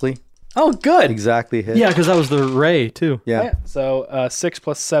 Exactly. Oh, good. Exactly hit. Yeah, because that was the ray, too. Yeah. So 6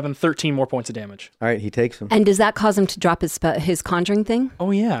 plus 7, 13 more points of damage. All right, he takes him. And does that cause him to drop his conjuring thing? Oh,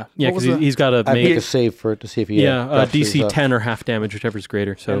 yeah. Yeah, because he's got to I make a make save for it to see if he DC 10 or half damage, whichever's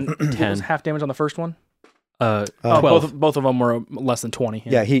greater. So And what was 10. half damage on the first one? 12. Both of them were less than 20.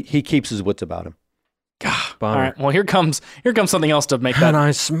 Yeah, he keeps his wits about him. All right. Well, here comes something else to make Can that.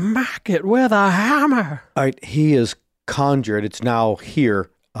 I smack it with a hammer? All right, he is conjured. It's now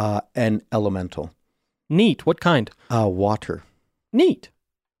here, an elemental. Neat. What kind? Water. Neat.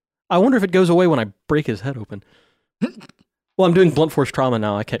 I wonder if it goes away when I break his head open. Well, I'm doing blunt force trauma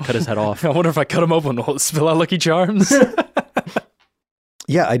now. I can't cut his head off. I wonder if I cut him open, will it spill out Lucky Charms?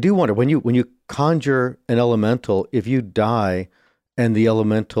 Yeah, I do wonder when you conjure an elemental, if you die and the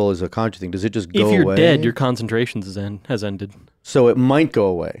elemental is a conjure thing, does it just go away? If you're dead, your concentration has ended. So it might go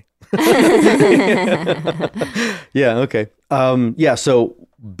away. Yeah, okay. Yeah, so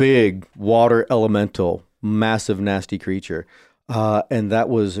big water elemental, massive nasty creature. And that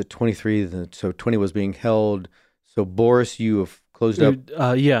was a 23, so 20 was being held. So Boris, you have closed up.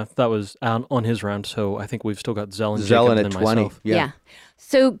 Yeah, that was on his round, so I think we've still got Zell and Zell Jacob at and 20. myself. Yeah.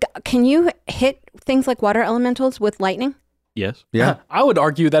 So can you hit things like water elementals with lightning? Yes. Yeah. I would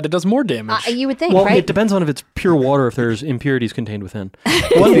argue that it does more damage. You would think, Well, right? it depends on if it's pure water, if there's impurities contained within.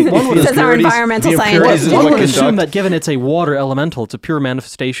 One would Says our environmental scientist. One would assume that given it's a water elemental, it's a pure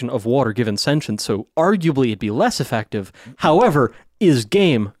manifestation of water given sentience, so arguably it'd be less effective. However, is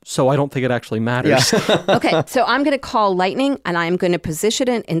game, so I don't think it actually matters. Yeah. Okay, so I'm going to call lightning, and I'm going to position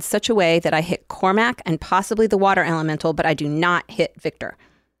it in such a way that I hit Cormac and possibly the water elemental, but I do not hit Victor.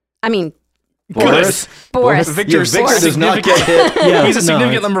 I mean, Boris. Victor does not get hit. Yeah, he's a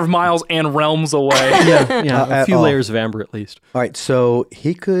significant number of miles and realms away. Yeah, a few layers of amber at least. All right, so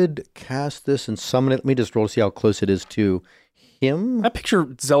he could cast this and summon it. Let me just roll to see how close it is to him. I picture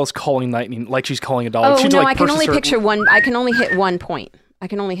Zealous calling lightning like she's calling a dog. Oh, She'd, no, like, I can only purchase her- picture one. I can only hit 1 point. I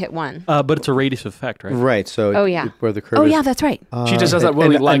can only hit one. But it's a radius effect, right? Right, so Oh, yeah. where the curve Oh, is. yeah, that's right. She just does that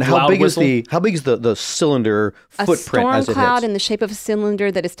really and how loud big whistle. is the cylinder A footprint storm as it cloud hits? in the shape of a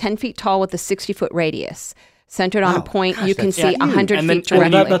cylinder that is 10 feet tall with a 60-foot radius. Centered on a point you can see 100 And then- feet well,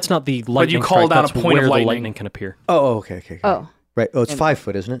 directly. That's not the lightning you called strike, out a that's point of where the lightning. lightning can appear. Oh, okay. Oh. Right. Oh, it's 5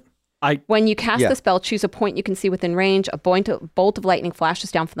 foot, isn't it? When you cast Yeah. the spell, choose a point you can see within range. A bolt of lightning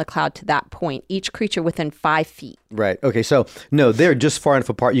flashes down from the cloud to that point. Each creature within 5 feet. Right. Okay. So no, they're just far enough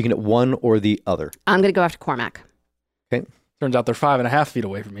apart. You can hit one or the other. I'm going to go after Cormac. Okay. Turns out they're 5.5 feet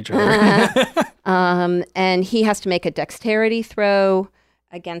away from each other. And he has to make a dexterity throw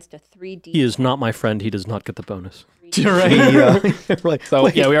against a 3D. He is not my friend. He does not get the bonus. You're right. Right. So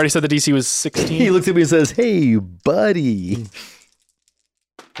Wait, yeah, we already said the DC was 16. he looks at me and says, "Hey, buddy,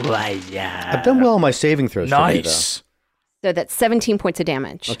 I've done well on my saving throws." Nice. So that's 17 points of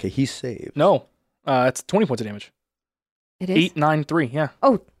damage. Today, though. Okay, he's saved. No, it's 20 points of damage. It is? 8, 9, 3. Yeah.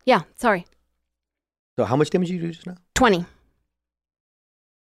 Oh, yeah. Sorry. So how much damage did you do just now? 20.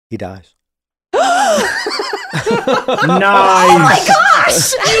 He dies. Nice. Oh my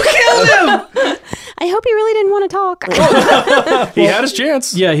gosh! You killed him! I hope he really didn't want to talk. He had his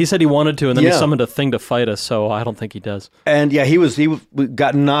chance. Yeah, he said he wanted to, and then he Yeah. summoned a thing to fight us, so I don't think he does. And yeah, he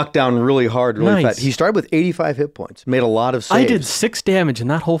got knocked down really hard, really Nice. fast. He started with 85 hit points, made a lot of saves. I did 6 damage in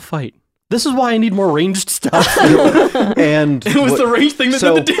that whole fight. This is why I need more ranged stuff. And It was the range thing that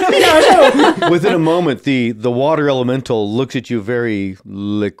so- did the damage. within a moment, the water elemental looks at you very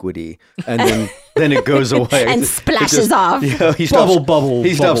liquidy, and then it goes away And It splashes just- off. Yeah, he stops, Bubble,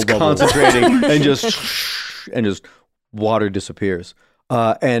 He stops bubble. concentrating and just water disappears.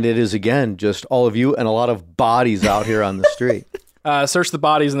 And it is again just all of you and a lot of bodies out here on the street. Search the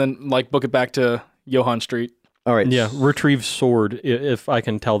bodies and then book it back to Johann Street. All right. Yeah, retrieve sword if I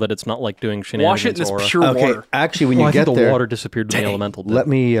can tell that it's not like doing shenanigans. Wash it in this aura. pure water. Actually, when I you think get the there, water disappeared from the elemental bit. let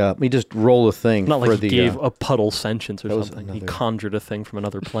me just roll a thing. Not like for he the, gave a puddle sentience or that was something. He another- conjured a thing from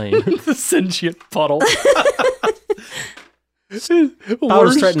another plane. The sentient puddle. About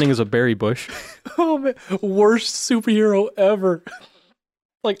as threatening as a berry bush. Oh man, worst superhero ever.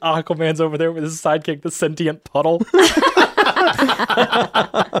 Like Aquaman's over there with his sidekick, the sentient puddle.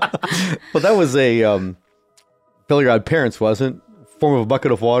 Well, that was a Fill Your Odd Parents, wasn't? Form of a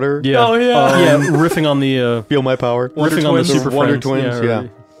bucket of water. Yeah. Oh, yeah. Yeah, riffing on the Feel my power. riffing on the Super Wonder Friends. Twins. Yeah.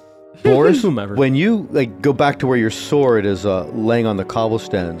 or- Boris, Whomever. when you go back to where your sword is laying on the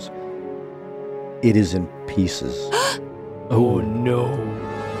cobblestones, it is in pieces. Oh no.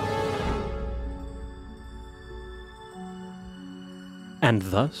 And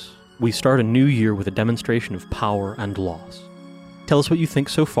thus, we start a new year with a demonstration of power and loss. Tell us what you think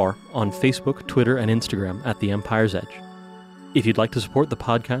so far on Facebook, Twitter, and Instagram at The Empire's Edge. If you'd like to support the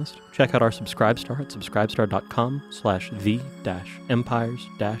podcast, check out our Subscribe Star at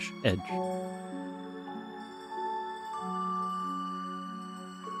subscribestar.com/the-empires-edge.